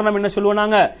உதாரணம் என்ன சொல்வோம்?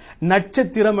 நாங்க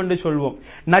நட்சத்திரம் என்று சொல்வோம்.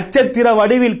 நட்சத்திர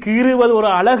வடிவில் கீறுவது ஒரு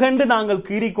அழகென்று நாங்கள்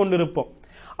கீறிக்கொண்டிருப்போம்.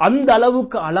 அந்த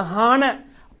அளவுக்கு அழகான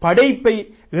படைப்பை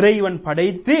இறைவன்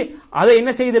படைத்து அதை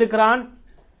என்ன செய்திருக்கிறான்?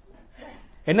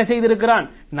 என்ன செய்திருக்கிறான்?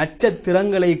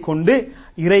 நட்சத்திரங்களை கொண்டு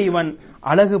இறைவன்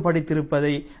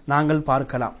அழகுபடுத்தியிருப்பதை நாங்கள்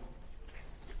பார்க்கலாம்.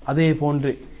 அதே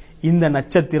போன்று இந்த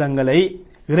நட்சத்திரங்களை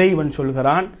இறைவன்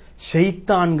சொல்கிறான்,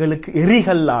 ஷைத்தான்களுக்கு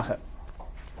எரிகல்லாக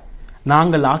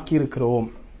நாங்கள் ஆக்கியிருக்கிறோம்.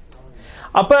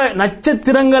 அப்ப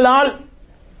நட்சத்திரங்களால்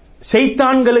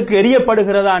ஷைத்தான்களுக்கு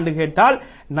எரியப்படுகிறதா என்று கேட்டால்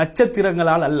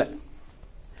நட்சத்திரங்களால் அல்ல.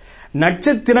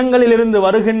 நட்சத்திரங்களிலிருந்து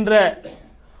வருகின்ற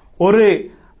ஒரு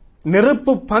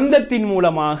நெருப்பு பந்தத்தின்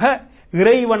மூலமாக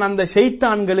இறைவன் அந்த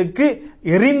ஷைத்தான்களுக்கு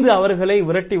எரிந்து அவர்களை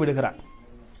விரட்டி விடுகிறான்.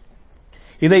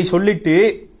 இதை சொல்லிட்டு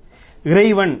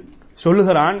இறைவன்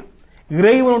சொல்லுகிறான்,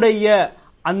 இறைவனுடைய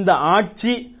அந்த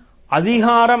ஆட்சி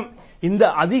அதிகாரம், இந்த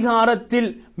அதிகாரத்தில்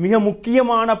மிக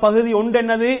முக்கியமான பகுதி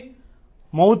ஒன்றென்னது?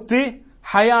 மௌத்து,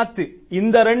 ஹயாத்து.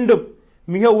 இந்த ரெண்டும்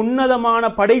மிக உன்னதமான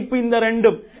படைப்பு இந்த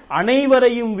ரெண்டும்,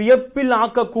 அனைவரையும் வியப்பில்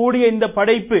ஆக்கக்கூடிய இந்த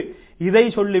படைப்பு, இதை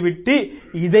சொல்லிவிட்டு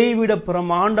இதைவிட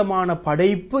பிரமாண்டமான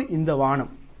படைப்பு இந்த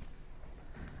வானம்,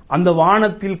 அந்த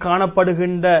வானத்தில்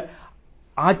காணப்படுகின்ற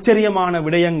ஆச்சரியமான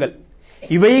விடயங்கள்,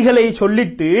 இவைகளை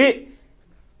சொல்லிட்டு,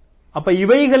 அப்ப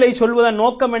இவைகளை சொல்வதன்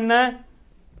நோக்கம் என்ன?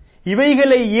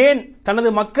 இவைகளை ஏன் தனது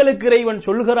மக்களுக்கு இறைவன்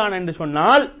சொல்கிறான் என்று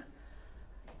சொன்னால்,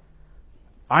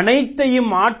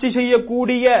 அனைத்தையும் ஆட்சி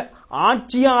செய்யக்கூடிய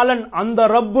ஆட்சியாளன் அந்த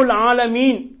ரப்புல்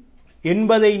ஆலமீன்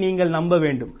என்பதை நீங்கள் நம்ப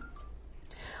வேண்டும்.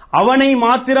 அவனை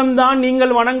மாத்திரம்தான்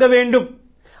நீங்கள் வணங்க வேண்டும்.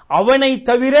 அவனை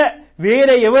தவிர வேற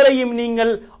எவரையும்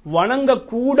நீங்கள்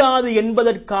வணங்கக்கூடாது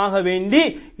என்பதற்காக வேண்டி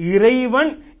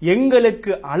இறைவன்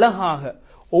எங்களுக்கு அழகாக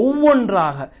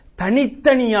ஒவ்வொன்றாக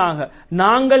தனித்தனியாக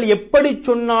நாங்கள் எப்படி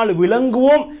சொன்னால்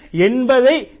விளங்குவோம்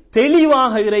என்பதை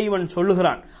தெளிவாக இறைவன்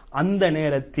சொல்லுகிறான். அந்த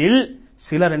நேரத்தில்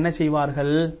சிலர் என்ன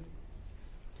செய்வார்கள்?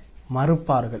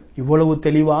 மறுப்பார்கள். இவ்வளவு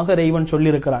தெளிவாக இறைவன்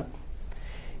சொல்லியிருக்கிறான்,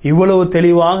 இவ்வளவு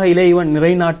தெளிவாக இறைவன்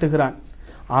நிலைநாட்டுகிறான்,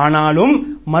 ஆனாலும்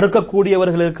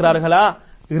மறுக்கக்கூடியவர்கள் இருக்கிறார்களா?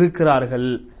 இருக்கிறார்கள்.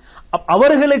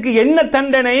 அவர்களுக்கு என்ன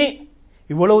தண்டனை?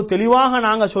 இவ்வளவு தெளிவாக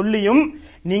நாங்க சொல்லியும்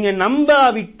நீங்க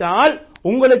நம்பாவிட்டால்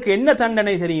உங்களுக்கு என்ன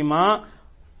தண்டனை தெரியுமா?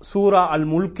 சூரா அல்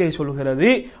முல்கே சொல்கிறது,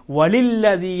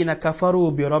 வலில்லதீன கஃபரு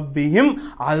பிரப்பிஹிம்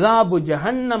அஸாபு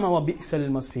ஜஹன்னம வ பிஸல்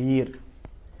மஸீர்.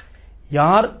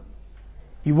 யார்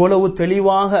இவ்வளவு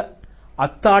தெளிவாக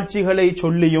அத்தாட்சிகளை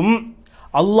சொல்லியும்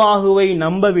அல்லாஹுவை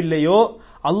நம்பவில்லையோ,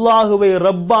 அல்லாஹுவை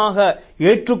ரப்பாக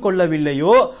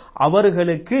ஏற்றுக்கொள்ளவில்லையோ,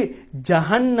 அவர்களுக்கு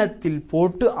ஜஹன்னத்தில்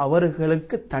போட்டு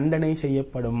அவர்களுக்கு தண்டனை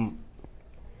செய்யப்படும்.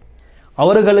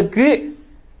 அவர்களுக்கு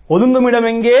ஒதுங்குமிடம்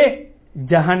எங்கே?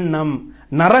 ஜஹன்னம்,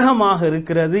 நரகமாக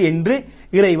இருக்கிறது என்று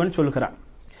இறைவன் சொல்கிறான்.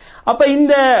 அப்ப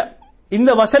இந்த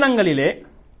வசனங்களிலே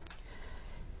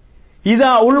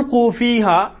இதா உல்கு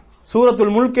ஃபீஹா,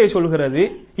 சூரத்துல் முல்கே சொல்கிறது,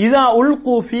 இதா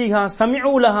உல்கு ஃபீஹா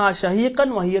சமிஉ லஹா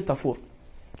ஷஹீகன் வஹிய தஃபூர்.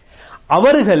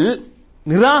 அவர்கள்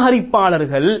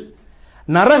நிராகரிப்பாளர்கள்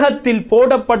நரகத்தில்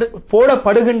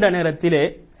போடப்படுகின்ற நேரத்திலே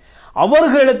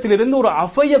அவர்களிடத்திலிருந்து ஒரு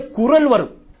அபய குரல்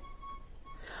வரும்.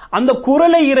 அந்த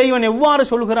குரலை இறைவன் எவ்வாறு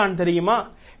சொல்கிறான் தெரியுமா?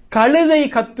 கழுதை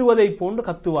கத்துவதை போன்று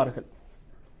கத்துவார்கள்.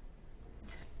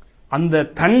 அந்த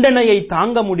தண்டனையை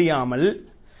தாங்க முடியாமல்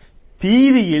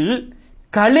பீதியில்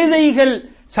கழுதைகள்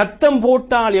சத்தம்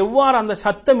போட்டால் எவ்வாறு அந்த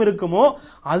சத்தம் இருக்குமோ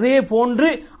அதே போன்று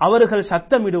அவர்கள்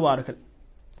சத்தமிடுவார்கள்.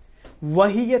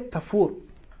 வஹிய தஃபூர்.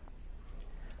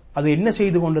 அது என்ன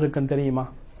செய்து கொண்டிருக்கும் தெரியுமா?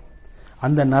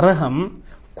 அந்த நரகம்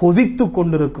கொதித்து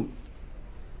கொண்டிருக்கும்.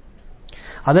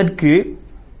 அதற்கு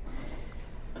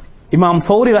இமாம்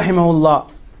சௌரி ரஹிமஹுல்லா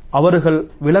அவர்கள்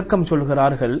விளக்கம்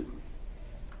சொல்கிறார்கள்.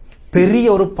 பெரிய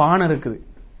ஒரு பானை இருக்குது,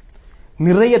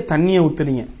 நிறைய தண்ணியை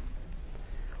ஊத்துறீங்க,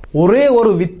 ஒரே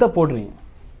ஒரு வித்தை போடுறீங்க.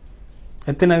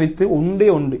 எத்தனை வித்து? ஒன்றே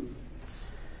ஒன்று.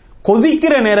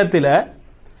 கொதிக்கிற நேரத்தில்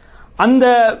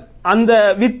அந்த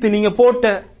வித்து நீங்க போட்ட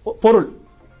பொருள்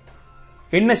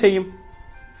என்ன செய்யும்?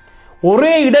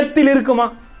 ஒரே இடத்தில் இருக்குமா?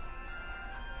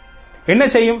 என்ன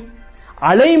செய்யும்?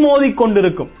 அலைமோதி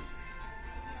கொண்டிருக்கும்.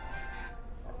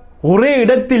 ஒரே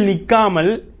இடத்தில்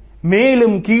நிற்காமல்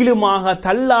மேலும் கீழுமாக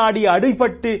தள்ளாடி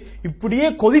அடிபட்டு இப்படியே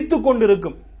கொதித்து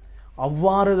கொண்டிருக்கும்.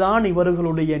 அவ்வாறுதான்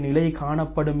இவர்களுடைய நிலை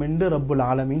காணப்படும் என்று ரப்புல்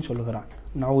ஆலமீன் சொல்கிறான்.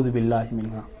 நஊது பில்லாஹி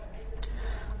மின்ஹா.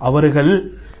 அவர்கள்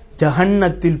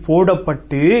ஜஹன்னத்தில்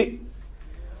போடப்பட்டு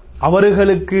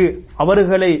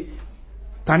அவர்களை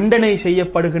தண்டனை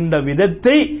செய்யப்படுகின்ற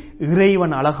விதத்தை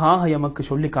இறைவன் அழகாக எமக்கு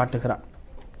சொல்லி காட்டுகிறான்.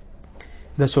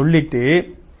 இதை சொல்லிட்டு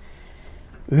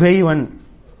இறைவன்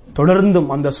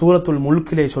தொடர்ந்தும் அந்த சூரத்துல்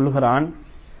முல்கிலே சொல்கிறான்,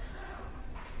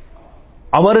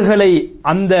 அவர்களை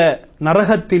அந்த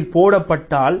நரகத்தில்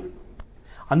போடப்பட்டால்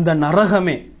அந்த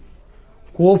நரகமே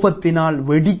கோபத்தினால்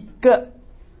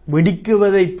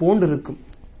வெடிக்குவதை போன்றிருக்கும்,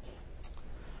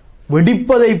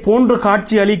 வெடிப்பதை போன்று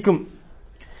காட்சி அளிக்கும்.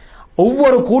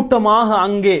 ஒவ்வொரு கூட்டமாக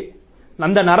அங்கே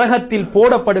அந்த நரகத்தில்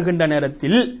போடப்படுகின்ற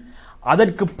நேரத்தில்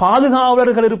அதற்கு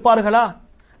பாதுகாவலர்கள் இருப்பார்களா?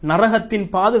 நரகத்தின்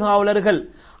பாதுகாவலர்கள்.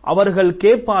 அவர்கள்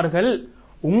கேட்பார்கள்,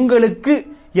 உங்களுக்கு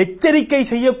எச்சரிக்கை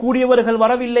செய்யக்கூடியவர்கள்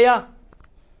வரவில்லையா?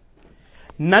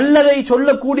 நல்லதை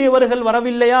சொல்லக்கூடியவர்கள்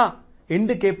வரவில்லையா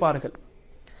என்று கேட்பார்கள்.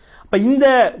 அப்ப இந்த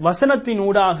வசனத்தின்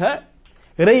ஊடாக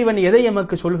இறைவன் எதை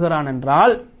எமக்கு சொல்கிறான்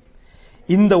என்றால்,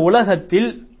 இந்த உலகத்தில்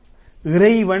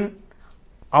இறைவன்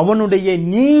அவனுடைய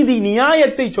நீதி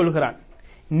நியாயத்தை சொல்கிறான்.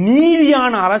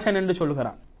 நீதியான அரசன் என்று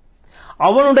சொல்கிறான்.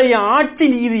 அவனுடைய ஆட்சி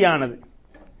நீதியானது,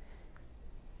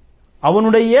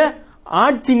 அவனுடைய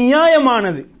ஆட்சி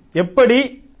நியாயமானது. எப்படி?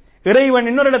 இறைவன்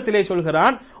இன்னொரு இடத்திலே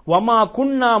சொல்கிறான், வமா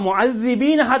குன்னா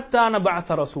முஅஸ்ஸிபீன ஹத்தா நபஅஸ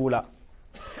ரசூலா.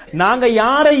 நாங்க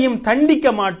யாரையும் தண்டிக்க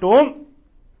மாட்டோம்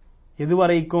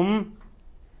எதுவரைக்கும்?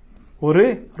 ஒரு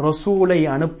ரசூலை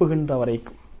அனுப்புகின்ற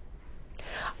வரைக்கும்.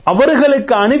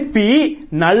 அவர்களுக்கு அனுப்பி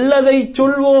நல்லதை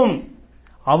சொல்வோம்,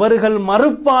 அவர்கள்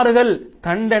மறுப்பார்கள்,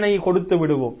 தண்டனை கொடுத்து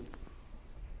விடுவோம்,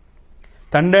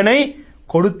 தண்டனை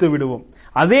கொடுத்து விடுவோம்.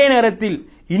 அதே நேரத்தில்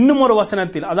இன்னும் ஒரு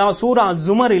வசனத்தில், அதாவது சூரா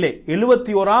ஜுமரிலே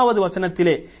 71வது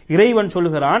வசனத்திலே இறைவன்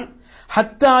சொல்கிறான்,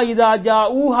 ஹத்தா இதா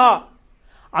ஜாஊஹா,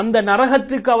 அந்த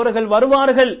நரகத்துக்கு அவர்கள்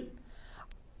வருவார்கள்,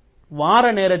 வார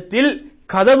நேரத்தில்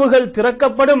கதவுகள்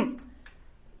திறக்கப்படும்,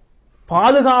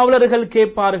 பாதுகாவலர்கள்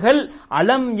கேட்பார்கள்,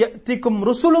 அலம் யத்திக்கும்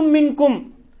ருசுலும் மின்கும்,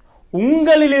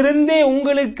 உங்களிலிருந்தே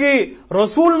உங்களுக்கு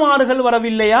ரசூல்மார்கள்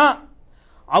வரவில்லையா,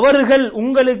 அவர்கள்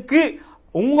உங்களுக்கு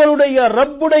உங்களுடைய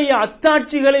ரப்புடைய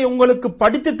அத்தாட்சிகளை உங்களுக்கு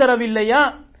படித்து தரவில்லையா,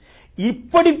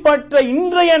 இப்படிப்பட்ட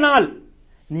இன்றைய நாள்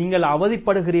நீங்கள்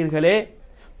அவதிப்படுகிறீர்களே,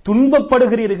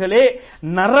 துன்பப்படுகிறீர்களே,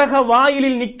 நரக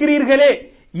வாயிலில் நிற்கிறீர்களே,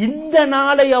 இந்த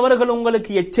நாளை அவர்கள்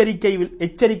உங்களுக்கு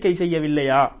எச்சரிக்கை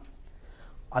செய்யவில்லையா?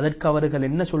 அதற்கு அவர்கள்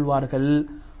என்ன சொல்வார்கள்?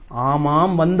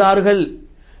 ஆமாம் வந்தார்கள்,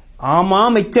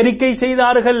 ஆமாம் எச்சரிக்கை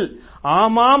செய்தார்கள்,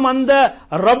 ஆமாம் அந்த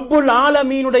ரப்புல்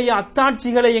ஆலமீனுடைய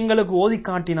அத்தாட்சிகளை எங்களுக்கு ஓதி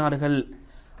காட்டினார்கள்,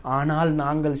 ஆனால்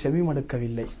நாங்கள்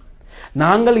செவிமடுக்கவில்லை,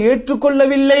 நாங்கள்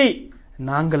ஏற்றுக்கொள்ளவில்லை,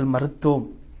 நாங்கள் மறுத்தோம்,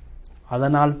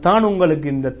 அதனால் தான் உங்களுக்கு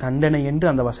இந்த தண்டனை என்று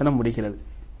அந்த வசனம் முடிகிறது.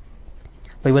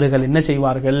 இவர்கள் என்ன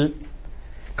செய்வார்கள்?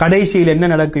 கடைசியில் என்ன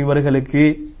நடக்கும் இவர்களுக்கு?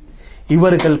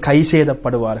 இவர்கள்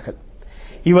கைசேதப்படுவார்கள்.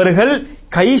 இவர்கள்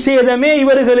கைசேதமே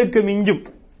இவர்களுக்கு மிஞ்சும்.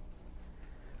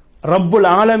 ரப்புல்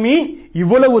ஆலமீன்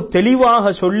இவ்வளவு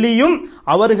தெளிவாக சொல்லியும்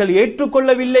அவர்கள்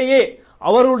ஏற்றுக்கொள்ளவில்லையே,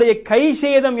 அவருடைய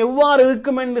கைசேதம் எவ்வாறு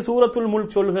இருக்கும் என்று சூரத்துல்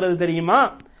முல்க் சொல்கிறது தெரியுமா?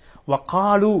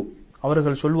 வகாலு,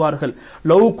 அவர்கள் சொல்வார்கள்,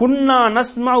 லவ் குன்னா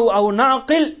நஸ்மஉ அவ்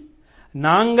நாகில்,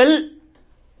 நாங்கள்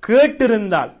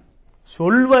கேட்டிருந்தால்,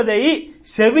 சொல்வதை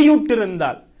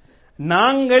செவியுட்டிருந்தால்,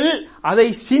 நாங்கள் அதை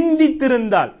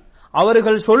சிந்தித்திருந்தால்,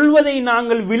 அவர்கள் சொல்வதை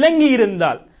நாங்கள் விளங்கி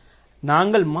இருந்தால்,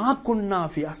 நாங்கள் மா குன்னா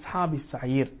ஃபி அஸ்ஹாபி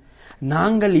ஸயீர்,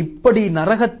 நாங்கள் இப்படி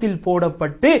நரகத்தில்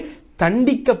போடப்பட்டு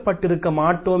தண்டிக்கப்பட்டிருக்க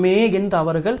மாட்டோமே என்று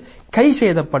அவர்கள்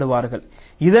கைசேதப்படுவார்கள்.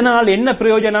 இதனால் என்ன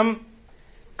பிரயோஜனம்?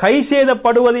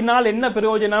 கைசேதப்படுவதனால் என்ன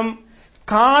பிரயோஜனம்?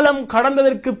 காலம்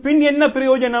கடந்ததற்கு பின் என்ன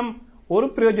பிரயோஜனம்? ஒரு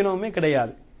பிரயோஜனமுமே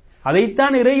கிடையாது.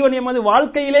 அதைத்தான் இறைவன் எமது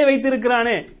வாழ்க்கையிலே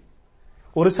வைத்திருக்கிறானே.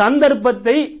 ஒரு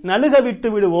சந்தர்ப்பத்தை நழுக விட்டு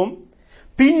விடுவோம்,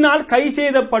 பின்னால்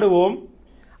கைசேதப்படுவோம்.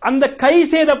 அந்த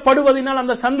கைசேதப்படுவதனால்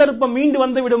அந்த சந்தர்ப்பம் மீண்டு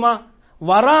வந்து விடுமா?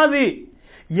 வராது.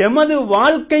 எமது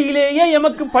வாழ்க்கையிலேயே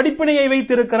எமக்கு படிப்பினையை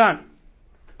வைத்திருக்கிறான்.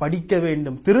 படிக்க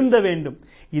வேண்டும், திருந்த வேண்டும்.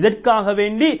 இதற்காக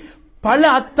வேண்டி பல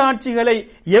அத்தாட்சிகளை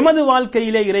எமது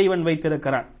வாழ்க்கையிலே இறைவன்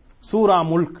வைத்திருக்கிறான். சூரா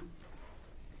முல்க்,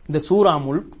 இந்த சூரா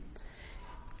முல்க்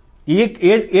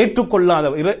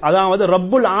ஏற்றுக்கொள்ளாதவர், அதாவது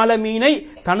ரப்புல் ஆலமீனை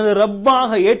தனது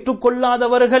ரப்பாக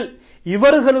ஏற்றுக்கொள்ளாதவர்கள்,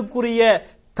 இவர்களுக்குரிய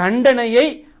தண்டனையை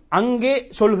அங்கே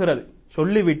சொல்கிறது.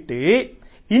 சொல்லிவிட்டு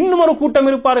இன்னும் ஒரு கூட்டம்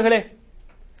இருப்பார்களே,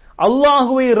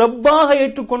 அல்லாஹுவை ரப்பாக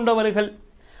ஏற்றுக்கொண்டவர்கள்,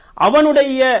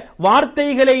 அவனுடைய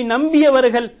வார்த்தைகளை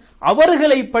நம்பியவர்கள்,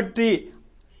 அவர்களை பற்றி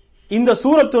இந்த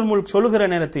சூரத்துல் முல்க் சொல்லுகிற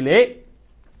நேரத்திலே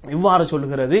இவ்வாறு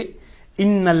சொல்கிறது,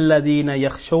 இன்னல்லதீன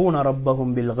யக்ஷௌன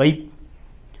ரப்பஹும் பில் கைப்,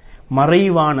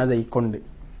 மறைவானதை கொண்டு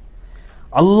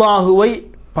அல்லாஹுவை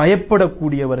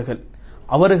பயப்படக்கூடியவர்கள்,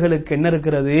 அவர்களுக்கு என்ன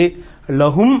இருக்கிறது?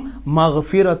 லஹும்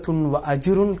மக்ஃபிரத்துன் வ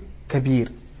அஜ்ருன்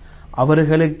கபீர்,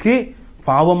 அவர்களுக்கு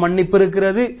பாவ மன்னிப்பு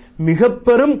இருக்கிறது, மிக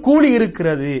பெரும் கூலி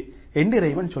இருக்கிறது என்று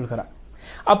இறைவன் சொல்கிறார்.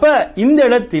 அப்ப இந்த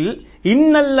இடத்தில்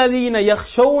இன்னல்லதீன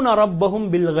யக்ஷௌன ரப்பஹும்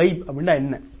பில் கைப் அப்படின்னா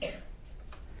என்ன?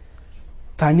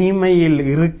 தனிமையில்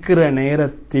இருக்கிற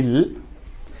நேரத்தில்,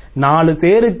 4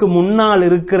 பேருக்கு முன்னால்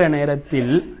இருக்கிற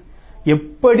நேரத்தில்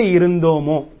எப்படி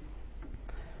இருந்தோமோ,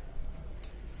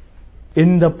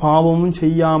 எந்த பாவமும்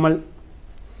செய்யாமல்,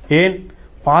 ஏன்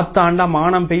பார்த்தாண்டா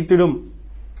மானம் பெய்த்திடும்,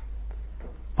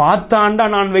 பார்த்தாண்டா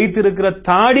நான் வைத்திருக்கிற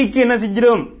தாடிக்கு என்ன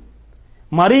செஞ்சிடும்,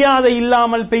 மரியாதை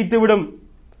இல்லாமல் பெய்த்துவிடும்,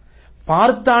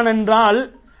 பார்த்தான் என்றால்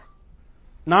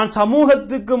நான்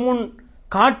சமூகத்துக்கு முன்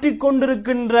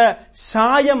காட்டிக்கொண்டிருக்கின்ற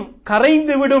சாயம்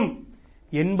கரைந்துவிடும்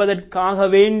என்பதற்காக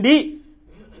வேண்டி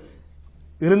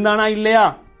இருந்தானா இல்லையா?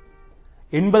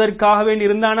 என்பதற்காக வேண்டி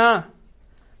இருந்தானா?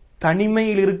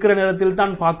 தனிமையில் இருக்கிற நேரத்தில்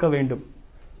தான் பார்க்க வேண்டும்.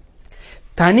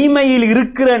 தனிமையில்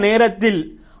இருக்கிற நேரத்தில்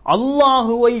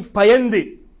அல்லாஹுவை பயந்து,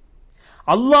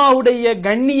 அல்லாஹுடைய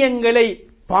கண்ணியங்களை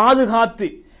பாதுகாத்து,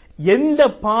 எந்த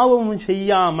பாவமும்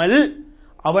செய்யாமல்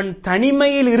அவன்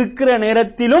தனிமையில் இருக்கிற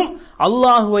நேரத்திலும்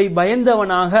அல்லாஹுவை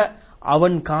பயந்தவனாக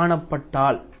அவன்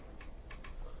காணப்பட்டால்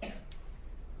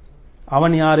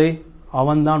அவன் யாரு?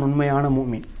 அவன்தான் உண்மையான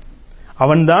மூமின்.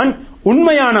 அவன்தான்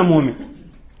உண்மையான மூமின்.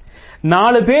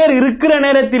 4 பேர் இருக்கிற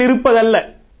நேரத்தில் இருப்பதல்ல,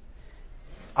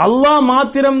 அல்லாஹ்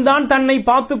மாத்திரம்தான் தன்னை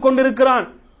பார்த்து கொண்டிருக்கிறான்,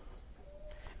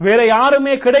 வேற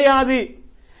யாருமே கிடையாது,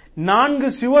 4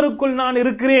 சுவருக்குள் நான்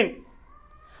இருக்கிறேன்.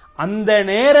 அந்த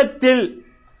நேரத்தில்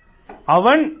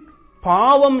அவன்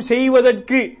பாவம்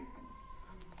செய்வதற்கு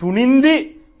துணிந்து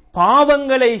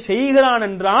பாவங்களை செய்கிறான்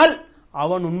என்றால்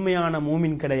அவன் உண்மையான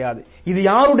மூமின் கிடையாது. இது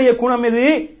யாருடைய குணம்? இது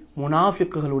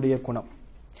முனாஃபிக்குகளுடைய குணம்,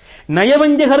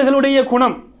 நயவஞ்சகர்களுடைய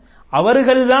குணம்.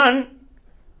 அவர்கள்தான்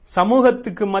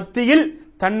சமூகத்துக்கு மத்தியில்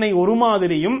தன்னை ஒரு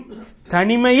மாதிரியும்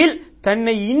தனிமையில்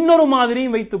தன்னை இன்னொரு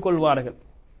மாதிரியும் வைத்துக் கொள்வார்கள்.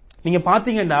 நீங்க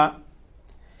பாத்தீங்கன்னா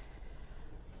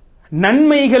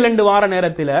நன்மைகள் என்று வார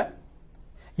நேரத்தில்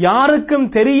யாருக்கும்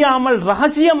தெரியாமல்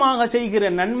ரகசியமாக செய்கிற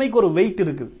நன்மைக்கு ஒரு வெயிட்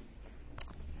இருக்குது.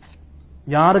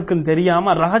 யாருக்கும்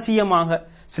தெரியாம ரகசியமாக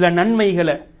சில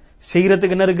நன்மைகளை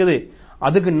செய்யறதுக்கு என்ன இருக்குது?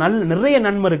 அதுக்கு நிறைய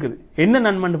நன்மை இருக்குது. என்ன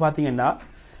நன்மைன்னு பாத்தீங்கன்னா,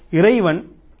 இறைவன்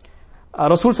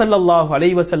ரசூல் ஸல்லல்லாஹு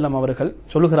அலைஹி வஸல்லம் அவர்கள்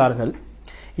சொல்லுகிறார்கள்,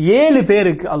 7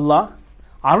 பேருக்கு அல்லாஹ்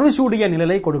அர்ஷுடைய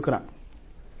நிழலை கொடுக்கிறான்.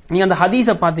 நீங்க அந்த ஹதீஸ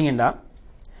பாத்தீங்கன்னா,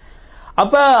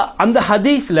 அப்ப அந்த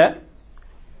ஹதீஸ்ல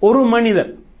ஒரு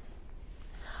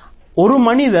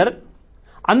மனிதர்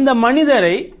அந்த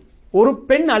மனிதரை ஒரு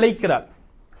பெண் அழைக்கிறார்,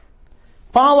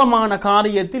 பாவமான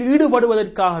காரியத்தில்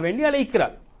ஈடுபடுவதற்காக வேண்டி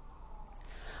அழைக்கிறார்.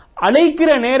 அழைக்கிற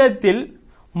நேரத்தில்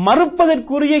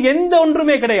மறுப்பதற்குரிய எந்த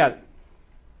ஒன்றுமே கிடையாது,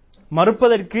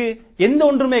 மறுப்பதற்கு எந்த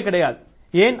ஒன்றுமே கிடையாது.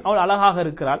 ஏன்? அவள் அழகாக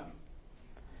இருக்கிறாள்,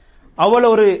 அவள்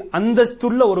ஒரு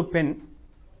அந்தஸ்துள்ள ஒரு பெண்.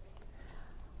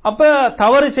 அப்ப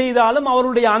தவறு செய்தாலும்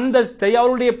அவருடைய அந்தஸ்தை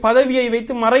அவருடைய பதவியை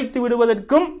வைத்து மறைத்து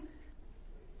விடுவதற்கும்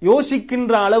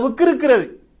யோசிக்கின்ற அளவுக்கு இருக்கிறது.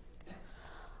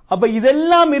 அப்ப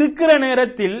இதெல்லாம் இருக்கிற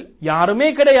நேரத்தில் யாருமே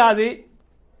கிடையாது,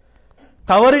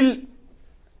 தவறில்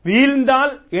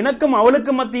வீழ்ந்தால் எனக்கும்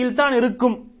அவளுக்கு மத்தியில் தான்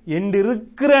இருக்கும் என்று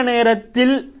இருக்கிற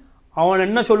நேரத்தில் அவன்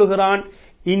என்ன சொல்லுகிறான்?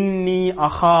 இன்னி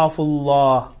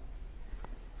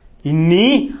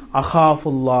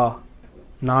அகாஃபுல்லாஹ்,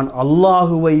 நான்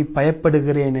அல்லாஹுவை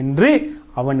பயப்படுகிறேன் என்று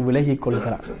அவன் விலகிக்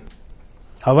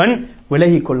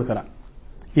கொள்கிறான்.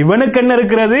 இவனுக்கு என்ன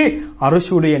இருக்கிறது?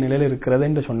 அர்ஷுடைய நிழல் இருக்கிறது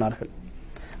என்று சொன்னார்கள்.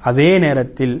 அதே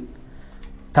நேரத்தில்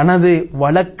தனது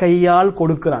வலக்கையால்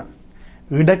கொடுக்கிறான்,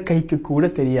 இடக்கைக்கு கூட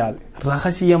தெரியாது,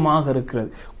 ரகசியமாக இருக்கிறது.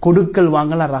 கொடுக்கல்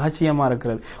வாங்கல ரகசியமா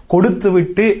இருக்கிறது.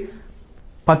 கொடுத்துவிட்டு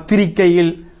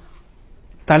பத்திரிகையில்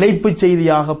தலைப்பு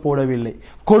செய்தியாக போடவில்லை,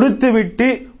 கொடுத்துவிட்டு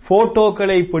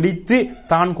போட்டோக்களை பிடித்து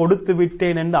தான் கொடுத்து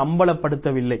விட்டேன் என்று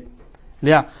அம்பலப்படுத்தவில்லை,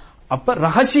 இல்லையா? அப்ப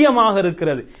ரகசியமாக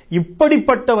இருக்கிறது.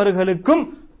 இப்படிப்பட்டவர்களுக்கும்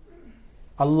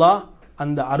அல்லாஹ்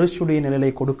அந்த அர்ஷுடைய நிழலை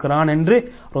கொடுக்கிறான் என்று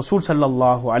ரசூல்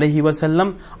ஸல்லல்லாஹு அலைஹி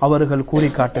வஸல்லம் அவர்கள் கூறி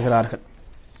காட்டுகிறார்கள்.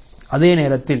 அதே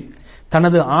நேரத்தில்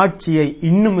தனது ஆட்சியை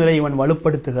இன்னும் இறைவன்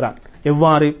வலுப்படுத்துகிறான்.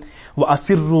 எவ்வாறு?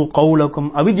 அசிர்ரு கௌலக்கும்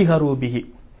அவிஜிஹரு பிஹி,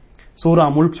 சூரா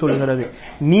முல்க் சொல்கிறது,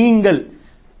 நீங்கள்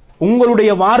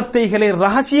உங்களுடைய வார்த்தைகளை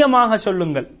ரகசியமாக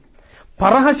சொல்லுங்கள்,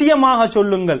 பரகசியமாக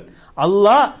சொல்லுங்கள்,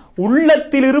 அல்லாஹ்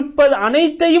உள்ளத்தில் இருப்பது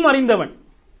அனைத்தையும் அறிந்தவன்.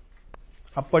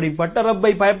 அப்படிப்பட்ட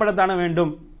ரப்பை பயப்படத்தான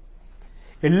வேண்டும்.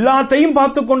 எல்லாத்தையும்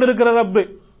பார்த்துக் கொண்டிருக்கிற ரப்பு.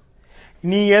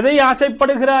 நீ எதை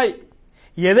ஆசைப்படுகிறாய்,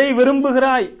 எதை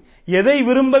விரும்புகிறாய், எதை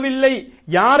விரும்பவில்லை,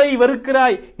 யாரை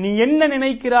வெறுக்கிறாய், நீ என்ன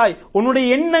நினைக்கிறாய், உன்னுடைய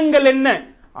எண்ணங்கள் என்ன,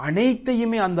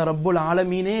 அனைத்தையுமே அந்த ரப்புல்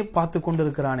ஆலமீனே பார்த்து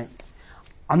கொண்டிருக்கிறானே,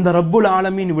 அந்த ரப்புல்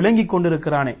ஆலமீன் விளங்கிக்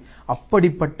கொண்டிருக்கிறானே.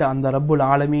 அப்படிப்பட்ட அந்த ரப்புல்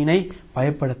ஆலமீனை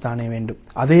பயப்படத்தானே வேண்டும்.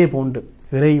 அதே போன்று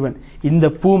இறைவன் இந்த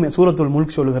பூமி, சூரத்துல்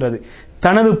முல்க் சொல்கிறது,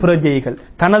 தனது பிரஜைகள்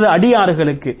தனது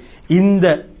அடியார்களுக்கு இந்த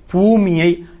பூமியை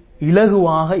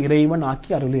இலகுவாக இறைவன்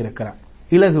ஆக்கி அருளி இருக்கிறான்.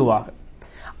 இலகுவாக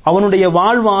அவனுடைய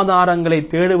வாழ்வாதாரங்களை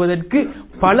தேடுவதற்கு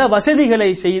பல வசதிகளை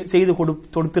செய்து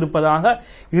கொடுத்திருப்பதாக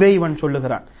இறைவன்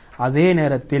சொல்லுகிறான். அதே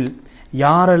நேரத்தில்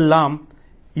யாரெல்லாம்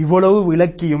இவ்வளவு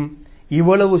விளக்கியும்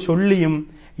இவ்வளவு சொல்லியும்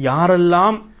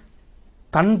யாரெல்லாம்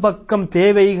தன் பக்கம்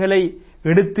தேவைகளை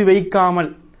எடுத்து வைக்காமல்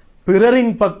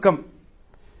பிறரின் பக்கம்,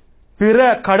 பிற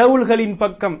கடவுள்களின்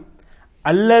பக்கம்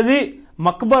அல்லது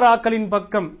மக்பராக்களின்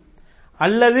பக்கம்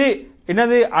அல்லது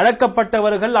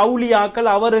அடக்கப்பட்டவர்கள் அவுலியாக்கள்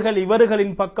அவர்கள்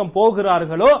இவர்களின் பக்கம்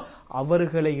போகிறார்களோ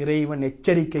அவர்களை இறைவன்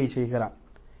எச்சரிக்கை செய்கிறான்.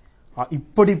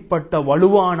 இப்படிப்பட்ட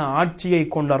வலுவான ஆட்சியை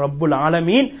கொண்ட ரப்புல்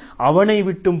ஆலமீன் அவனை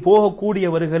விட்டும்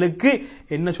போகக்கூடியவர்களுக்கு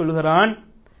என்ன சொல்கிறான்?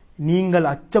 நீங்கள்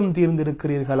அச்சம்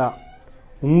தீர்ந்திருக்கிறீர்களா?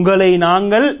 உங்களை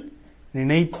நாங்கள்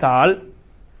நினைத்தால்,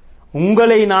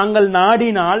 உங்களை நாங்கள்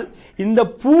நாடினால் இந்த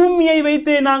பூமியை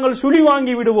வைத்தே நாங்கள் சுழி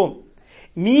வாங்கி விடுவோம்.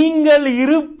 நீங்கள்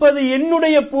இருப்பது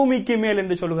என்னுடைய பூமிக்கு மேல்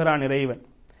என்று சொல்கிறான் இறைவன்.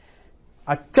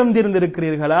 அச்சம்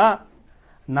தீர்ந்திருக்கிறீர்களா?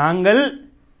 நாங்கள்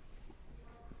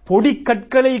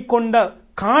பொடிக்கற்களை கொண்ட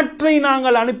காற்றை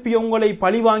நாங்கள் அனுப்பி உங்களை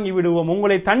பழிவாங்கி விடுவோம்,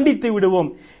 உங்களை தண்டித்து விடுவோம்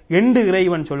என்று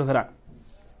இறைவன் சொல்கிறான்.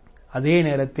 அதே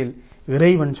நேரத்தில்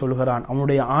இறைவன் சொல்கிறான்,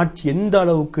 அவனுடைய ஆட்சி எந்த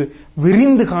அளவுக்கு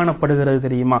விரிந்து காணப்படுகிறது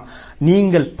தெரியுமா?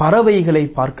 நீங்கள் பறவைகளை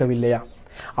பார்க்கவில்லையா?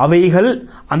 அவைகள்,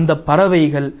 அந்த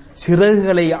பறவைகள்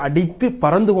சிறகுகளை அடித்து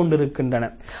பறந்து கொண்டிருக்கின்றன.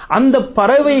 அந்த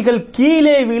பறவைகள்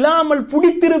கீழே விழாமல்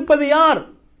பிடித்திருப்பது யார்?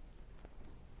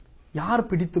 யார்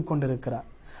பிடித்துக் கொண்டிருக்கிறார்?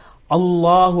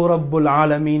 அல்லாஹு ரப்புல்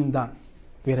ஆலமீன் தான்,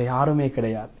 வேற யாருமே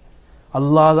கிடையாது.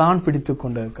 அல்லாஹ் தான் பிடித்துக்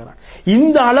கொண்டிருக்கிறான்.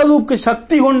 இந்த அளவுக்கு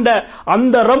சக்தி கொண்ட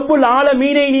அந்த ரப்புல்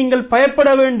ஆலமீனை நீங்கள் பயப்பட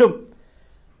வேண்டும்.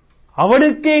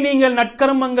 அவனுக்கே நீங்கள்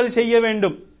நற்கர்மங்கள் செய்ய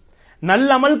வேண்டும், நல்ல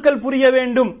அமல்கள் புரிய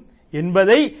வேண்டும்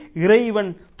என்பதை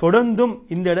இறைவன் தொடர்ந்தும்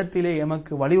இந்த இடத்திலே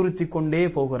எமக்கு வலியுறுத்தி கொண்டே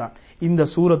போகிறான். இந்த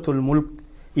சூரத்துல் முல்க்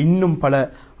இன்னும் பல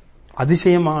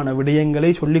அதிசயமான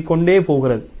விடயங்களை சொல்லிக்கொண்டே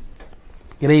போகிறது.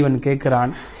 இறைவன்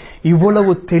கேட்கிறான்,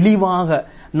 இவ்வளவு தெளிவாக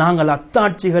நாங்கள்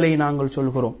அத்தாட்சிகளை நாங்கள்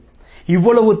சொல்கிறோம்,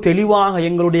 இவ்வளவு தெளிவாக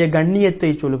எங்களுடைய கண்ணியத்தை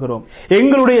சொல்கிறோம்,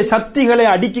 எங்களுடைய சக்திகளை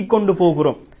அடுக்கிக் கொண்டு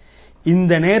போகிறோம்.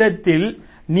 இந்த நேரத்தில்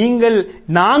நீங்கள்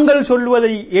நாங்கள்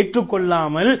சொல்வதை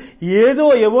ஏற்றுக்கொள்ளாமல் ஏதோ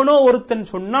எவனோ ஒருத்தன்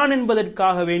சொன்னான்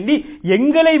என்பதற்காக வேண்டி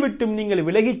எங்களை விட்டும் நீங்கள்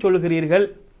விலகிச் சொல்கிறீர்கள்.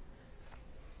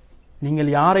 நீங்கள்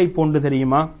யாரை போன்று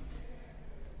தெரியுமா?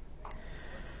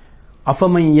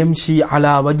 அஃபமை யம்ஷி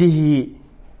அலா வஜ்ஹி,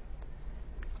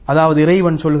 அதாவது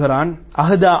இறைவன் சொல்கிறான்,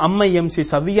 அஹதா அம்மை யம்ஷி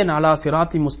சவியன் அலா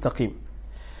சிராத்தி முஸ்தகீம்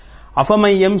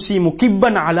அஃபமை யம்ஷி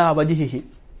முகிப்பன் அலா வஜ்ஹி.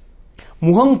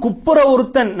 முகம் குப்புற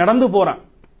ஒருத்தன் நடந்து போறான்,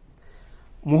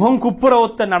 முகம் குப்புற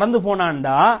ஒருத்தன் நடந்து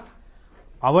போனான்டா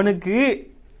அவனுக்கு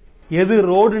எது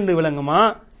ரோடு விளங்குமா,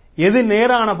 எது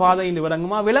நேரான பாதை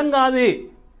விளங்குமா? விளங்காது.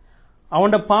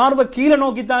 அவனோட பார்வை கீழே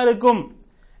நோக்கித்தான் இருக்கும்.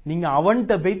 நீங்க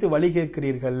அவன்கிட்ட வைத்து வழி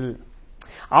கேட்கிறீர்கள்,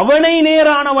 அவனை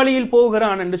நேரான வழியில்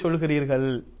போகிறான் என்று சொல்கிறீர்கள்.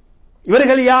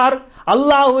 இவர்கள் யார்?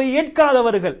 அல்லாஹுவை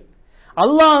ஏற்காதவர்கள்,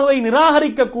 அல்லாஹுவை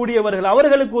நிராகரிக்க கூடியவர்கள்.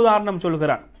 அவர்களுக்கு உதாரணம்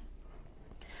சொல்கிறான்.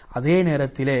 அதே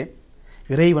நேரத்திலே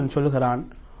இறைவன் சொல்கிறான்,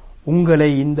 உங்களை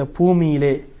இந்த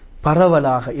பூமியிலே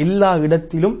பரவலாக எல்லா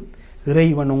இடத்திலும்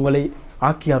இறைவன் உங்களை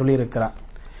ஆக்கி அருளி இருக்கிறார்.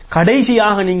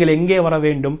 கடைசியாக நீங்கள் எங்கே வர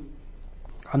வேண்டும்?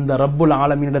 அந்த ரப்புல்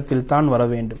ஆலமீனிடத்தில் தான் வர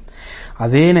வேண்டும்.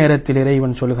 அதே நேரத்தில்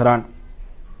இறைவன் சொல்கிறான்,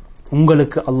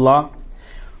 உங்களுக்கு அல்லாஹ்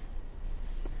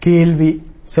கேள்வி,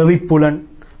 செவிப்புலன்,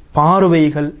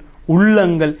 பார்வைகள்,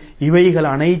 உள்ளங்கள் இவைகள்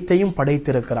அனைத்தையும்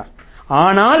படைத்திருக்கிறார்.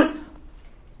 ஆனால்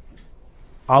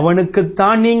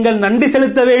அவனுக்குத்தான் நீங்கள் நன்றி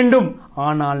செலுத்த வேண்டும்.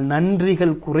 ஆனால்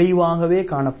நன்றிகள் குறைவாகவே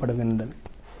காணப்படுகின்றன.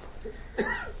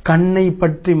 கண்ணை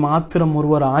பற்றி மாத்திரம்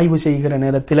ஒருவர் ஆய்வு செய்கிற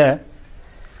நேரத்தில்,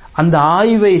 அந்த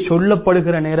ஆய்வை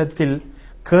சொல்லப்படுகிற நேரத்தில்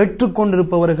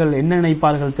கேட்டுக்கொண்டிருப்பவர்கள் என்ன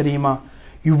நினைப்பார்கள் தெரியுமா?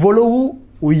 இவ்வளவு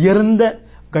உயர்ந்த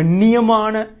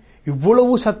கண்ணியமான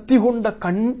இவ்வளவு சக்தி கொண்ட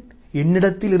கண்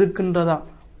என்னிடத்தில் இருக்கின்றதா?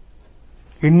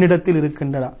 என்னிடத்தில்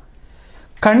இருக்கின்றதா?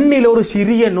 கண்ணில் ஒரு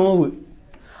சிறிய நோவு,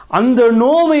 அந்த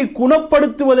நோவை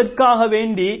குணப்படுத்துவதற்காக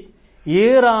வேண்டி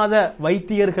ஏறாத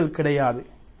வைத்தியர்கள் கிடையாது,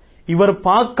 இவர்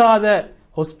பார்க்காத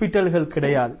ஹாஸ்பிட்டல்கள்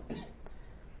கிடையாது.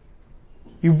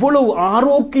 இவ்வளவு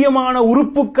ஆரோக்கியமான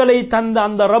உறுப்புகளை தந்த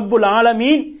அந்த ரப்புல்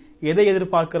ஆலமீன் எதை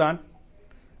எதிர்பார்க்கிறான்?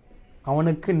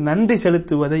 அவனுக்கு நன்றி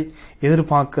செலுத்துவதை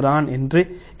எதிர்பார்க்கிறான் என்று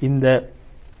இந்த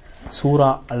சூரா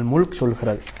அல் முல்க்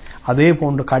சொல்கிறது. அதே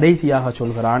போன்று கடைசியாக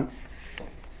சொல்கிறான்,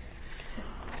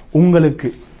 உங்களுக்கு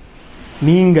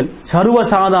நீங்கள்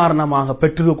சர்வசாதாரணமாக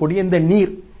பெற்றிருக்கக்கூடிய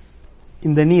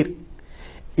இந்த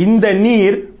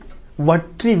நீர்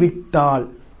வற்றி விட்டால்,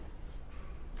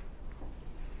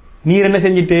 நீர் என்ன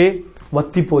செஞ்சிட்டு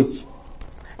வத்தி போச்சு,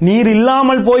 நீர்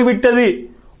இல்லாமல் போய்விட்டது.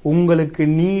 உங்களுக்கு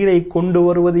நீரை கொண்டு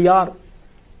வருவது யார்?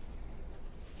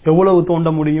 எவ்வளவு தோண்ட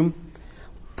முடியும்?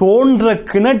 தோன்ற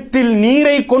கிணற்றில்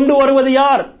நீரை கொண்டு வருவது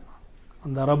யார்?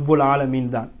 அந்த ரப்புல்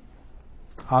ஆலமீன் தான்.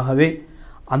 ஆகவே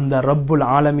அந்த ரப்புல்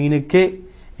ஆலமீனுக்கே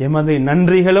எமது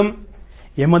நன்றிகளும்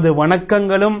எமது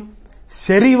வணக்கங்களும்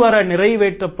சரிவர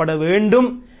நிறைவேற்றப்பட வேண்டும்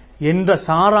என்ற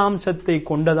சாராம்சத்தை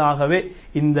கொண்டதாகவே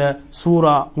இந்த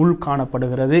சூரா முல்க்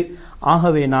காணப்படுகிறது.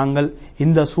 ஆகவே நாங்கள்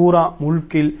இந்த சூரா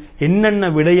முல்கில் என்னென்ன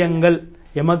விடயங்கள்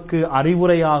எமக்கு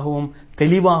அறிவுரையாகவும்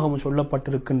தெளிவாகவும்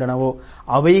சொல்லப்பட்டிருக்கின்றனவோ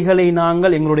அவைகளை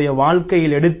நாங்கள் எங்களுடைய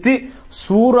வாழ்க்கையில் எடுத்து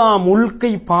சூரா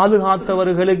முல்கை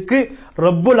பாதுகாத்தவர்களுக்கு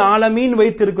ரப்புல் ஆலமீன்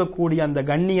வைத்திருக்கக்கூடிய அந்த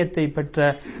கண்ணியத்தை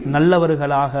பெற்ற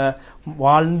நல்லவர்களாக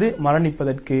வாழ்ந்து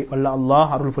மரணிப்பதற்கு வல்ல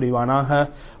அல்லாஹ் அருள் புரிவானாக.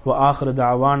 வ ஆகிரு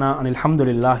தஅவானா அனில்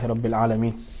ஹம்துலில்லாஹி ரப்பில்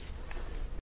ஆலமீன்.